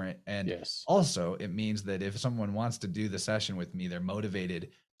totally different. And Yes. also it means that if someone wants to do the session with me, they're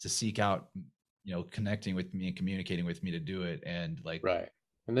motivated to seek out, connecting with me and communicating with me to do it. And like, Right.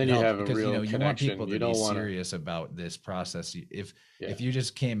 And then it you helps have a because real you want connection. people to You be don't want to. serious about this process. If Yeah. you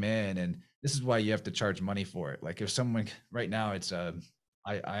just came in, and this is why you have to charge money for it. Like if someone right now, it's I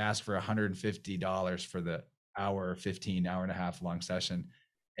ask for $150 for the hour 15 hour and a half long session,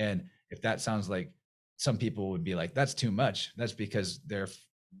 and if that sounds like some people would be like that's too much, that's because they're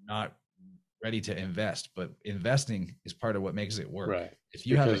not ready to invest. But investing is part of what makes it work. Right. If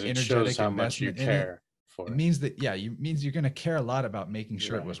you have Because an it shows energetic how much you investment in it, care for it it. means that means you're going to care a lot about making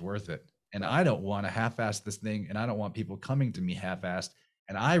sure Right. it was worth it. And Right. I don't want to half-ass this thing, and I don't want people coming to me half-assed.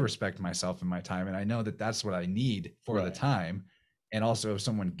 And I respect myself and my time, and I know that that's what I need for the Right. time. And also, if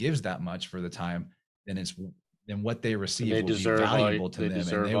someone gives that much for the time, then what they receive They will be deserve valuable to they them, and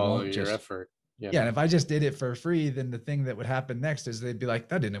deserve they all won't of your just effort. yeah. And if I just did it for free, then the thing that would happen next is they'd be like,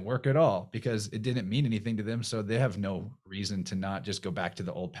 that didn't work at all because it didn't mean anything to them. So they have no reason to not just go back to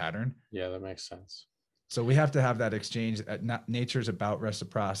the old pattern. Yeah, that makes sense. So we have to have that exchange. Nature's about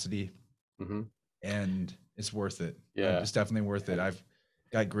reciprocity, Hmm. and it's worth it. Yeah. It's definitely worth it. I've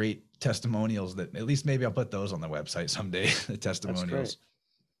got great testimonials that at least maybe I'll put those on the website someday. The testimonials.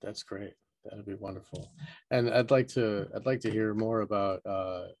 That's great. That'd be wonderful. And I'd like to hear more about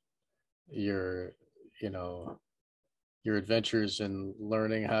your your adventures in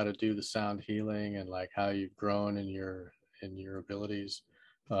learning how to do the sound healing and like how you've grown in your abilities.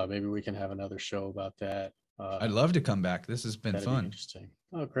 Maybe we can have another show about that. I'd love to come back. This has been That'd be fun. interesting.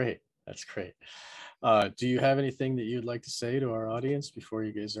 Oh, great. That's great. Do you have anything that you'd like to say to our audience before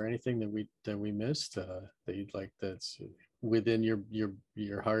you? Is there anything that we missed that you'd like that's within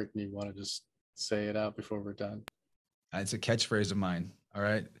your heart and you want to just say it out before we're done? It's a catchphrase of mine. All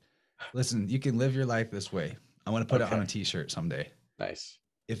right. Listen, you can live your life this way. I want to put it on a t-shirt someday. Nice.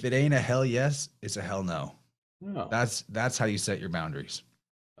 If it ain't a hell yes, it's a hell no. Oh, That's how you set your boundaries.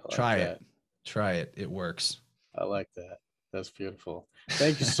 Try it. Try it. It works. I like that. That's beautiful.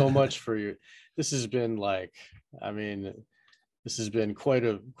 Thank you so much for this has been this has been quite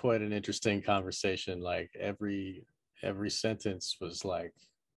an interesting conversation. Like every sentence was like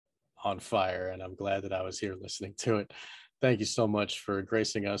on fire, and I'm glad that I was here listening to it. Thank you so much for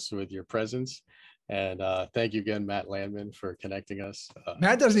gracing us with your presence. And thank you again, Matt Landman, for connecting us.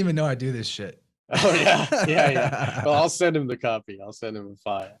 Matt doesn't even know I do this shit. Oh yeah. Well, I'll send him the copy. I'll send him a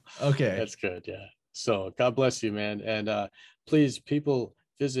file. Okay. That's good. Yeah. So God bless you, man. And please, people,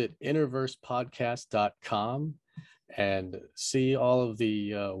 visit innerversepodcast.com and see all of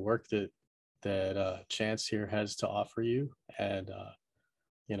the work that Chance here has to offer you, and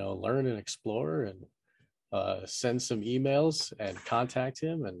learn and explore, and send some emails and contact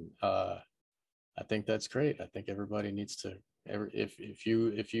him. And I think that's great. I think everybody needs to. If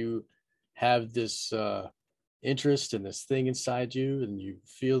you have this interest in this thing inside you, and you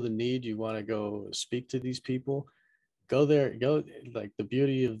feel the need, you want to go speak to these people, go there. Go, like, the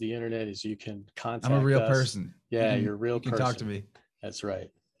beauty of the internet is you can I'm a contact real us. person. Yeah, you're a You real can talk to person. me. That's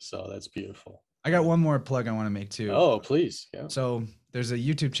right. So that's beautiful. I got one more plug I want to make too. Oh, please. Yeah. So there's a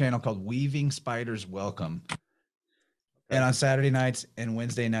YouTube channel called Weaving Spiders Welcome. Okay. And on Saturday nights and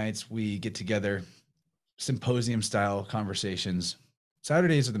Wednesday nights, we get together, symposium style conversations.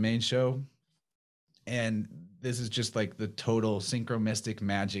 Saturdays are the main show. And this is just like the total synchromistic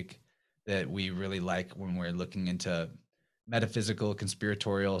magic that we really like when we're looking into metaphysical,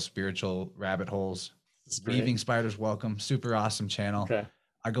 conspiratorial, spiritual rabbit holes. Weaving Spiders Welcome, super awesome channel. Okay.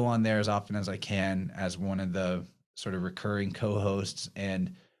 I go on there as often as I can as one of the sort of recurring co-hosts.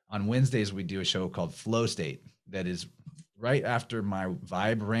 And on Wednesdays, we do a show called Flow State that is right after my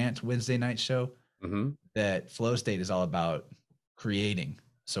Vibe Rant Wednesday night show. Mm-hmm. That Flow State is all about creating.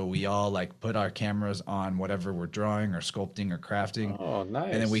 So we all like put our cameras on whatever we're drawing or sculpting or crafting. Oh,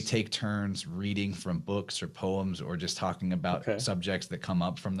 nice. And then we take turns reading from books or poems, or just talking about subjects that come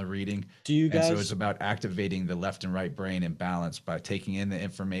up from the reading. Do you guys? And so it's about activating the left and right brain in balance by taking in the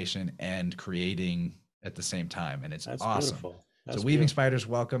information and creating at the same time. And it's awesome. Beautiful. So Weaving Spiders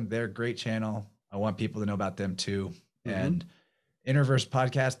Welcome. They're a great channel. I want people to know about them too. Mm-hmm. And Innerverse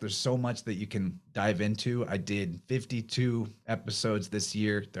Podcast, there's so much that you can dive into. I did 52 episodes this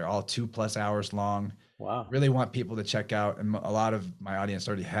year. They're all 2+ hours long. Wow. Really want people to check out. And a lot of my audience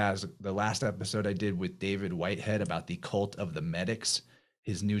already has. The last episode I did with David Whitehead about the cult of the medics,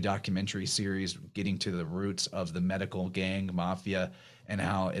 his new documentary series, getting to the roots of the medical gang mafia and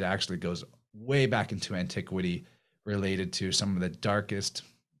how it actually goes way back into antiquity, related to some of the darkest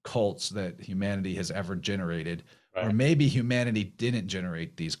cults that humanity has ever generated. Right. Or maybe humanity didn't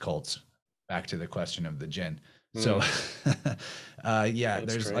generate these cults, back to the question of the jinn. So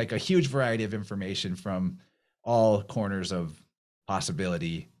there's great. Like a huge variety of information from all corners of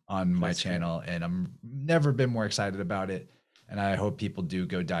possibility on my channel. Great. And I'm never been more excited about it. And I hope people do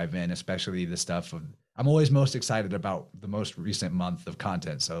go dive in, especially the stuff of, I'm always most excited about the most recent month of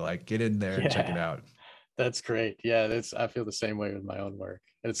content. So like get in there and check it out. That's great. Yeah, I feel the same way with my own work.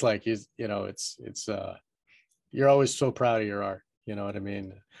 It's like, you're always so proud of your art. You know what I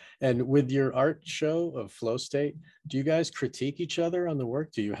mean? And with your art show of Flow State, do you guys critique each other on the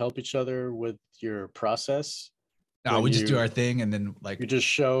work? Do you help each other with your process? No, we just do our thing, and then like you just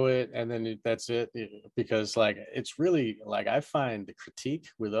show it, and then that's it. Because like, it's really like, I find the critique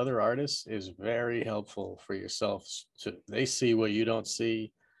with other artists is very helpful for yourself. They see what you don't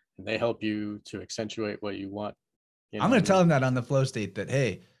see, and they help you to accentuate what you want. I'm going to tell them that on the Flow State, that,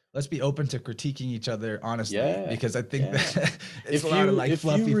 hey, let's be open to critiquing each other honestly, because I think that it's a lot of like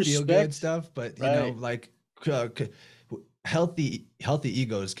fluffy feel good stuff, but you know, like healthy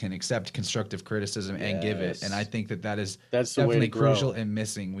egos can accept constructive criticism and give it. And I think that's definitely crucial and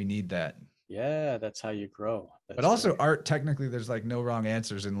missing. We need that. Yeah, that's how you grow. But also art, technically there's like no wrong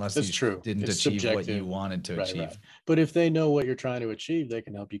answers unless you didn't achieve what you wanted to achieve. Right. But if they know what you're trying to achieve, they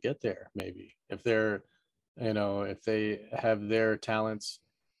can help you get there. Maybe if they're, if they have their talents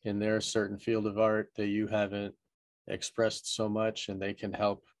in their certain field of art that you haven't expressed so much, and they can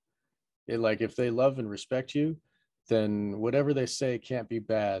help it. Like, if they love and respect you, then whatever they say can't be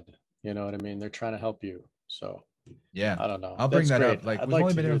bad. You know what I mean? They're trying to help you. So yeah, I don't know. I'll bring that up. Like, we've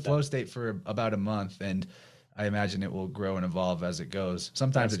only been in Flow State for about a month, and I imagine it will grow and evolve as it goes.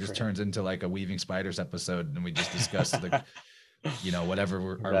 Sometimes it just turns into like a Weaving Spiders episode, and we just discuss the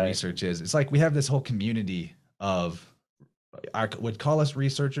whatever our research is. It's like we have this whole community of, I would call us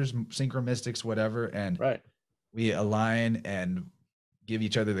researchers, synchromystics, whatever, and we align and give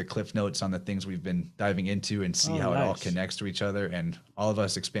each other the cliff notes on the things we've been diving into, and see how it all connects to each other. And all of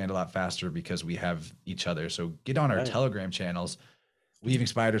us expand a lot faster because we have each other. So get on our Telegram channels. Weaving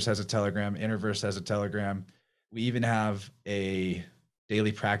Spiders has a Telegram. Innerverse has a Telegram. We even have a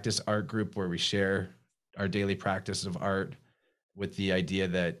daily practice art group where we share our daily practice of art, with the idea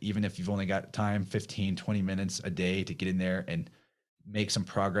that even if you've only got time, 15, 20 minutes a day to get in there and make some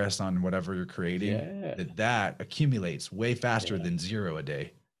progress on whatever you're creating, that accumulates way faster than 0 a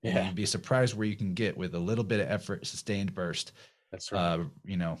day. And you'd be surprised where you can get with a little bit of effort, sustained burst. That's right.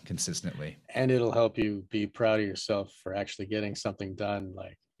 Consistently. And it'll help you be proud of yourself for actually getting something done.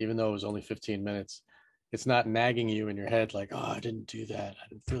 Like, even though it was only 15 minutes, it's not nagging you in your head like, oh, I didn't do that. I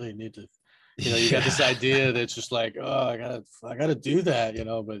didn't really need to, you got this Yeah. idea that's just like, oh, I gotta do that,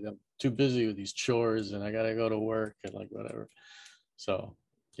 but I'm too busy with these chores and I gotta go to work and like whatever. So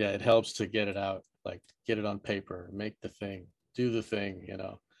yeah, it helps to get it out, like get it on paper, make the thing, do the thing,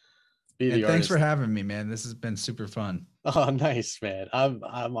 be And the thanks for artist. having me, man. This has been super fun. Oh, nice, man.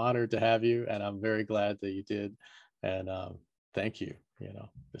 I'm honored to have you, and I'm very glad that you did. And thank you.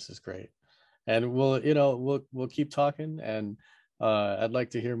 This is great. And we'll keep talking, and I'd like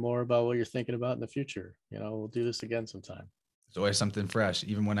to hear more about what you're thinking about in the future. We'll do this again sometime. There's always something fresh.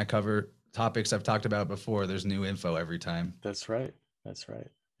 Even when I cover topics I've talked about before, there's new info every time. That's right. That's right.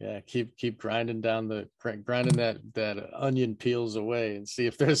 Yeah, keep grinding grinding that onion peels away and see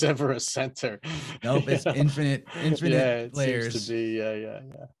if there's ever a center. Nope, You it's know? Yeah, infinite it seems to layers. be. Yeah, yeah,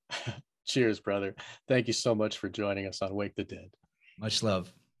 yeah. Cheers, brother. Thank you so much for joining us on Wake the Dead. Much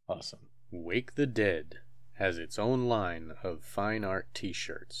love. Awesome. Wake the Dead has its own line of fine art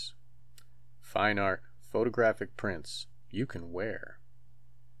t-shirts. Fine art photographic prints you can wear.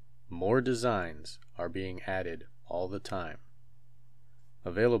 More designs are being added all the time.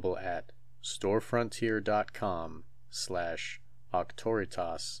 Available at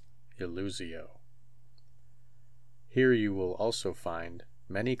storefrontier.com/Auctoritas Illusio. Here you will also find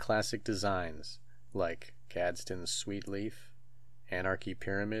many classic designs like Gadsden's Sweet Leaf, Anarchy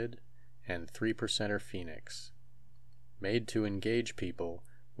Pyramid, and 3%er Phoenix, made to engage people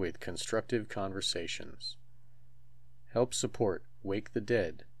with constructive conversations. Help support Wake the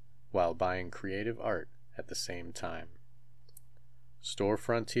Dead while buying creative art at the same time.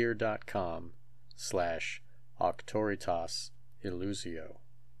 storefrontier.com/Auctoritas Illusio,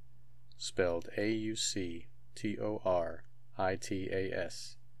 spelled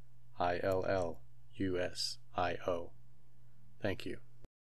AUCTORITASILLUSIO. Thank you.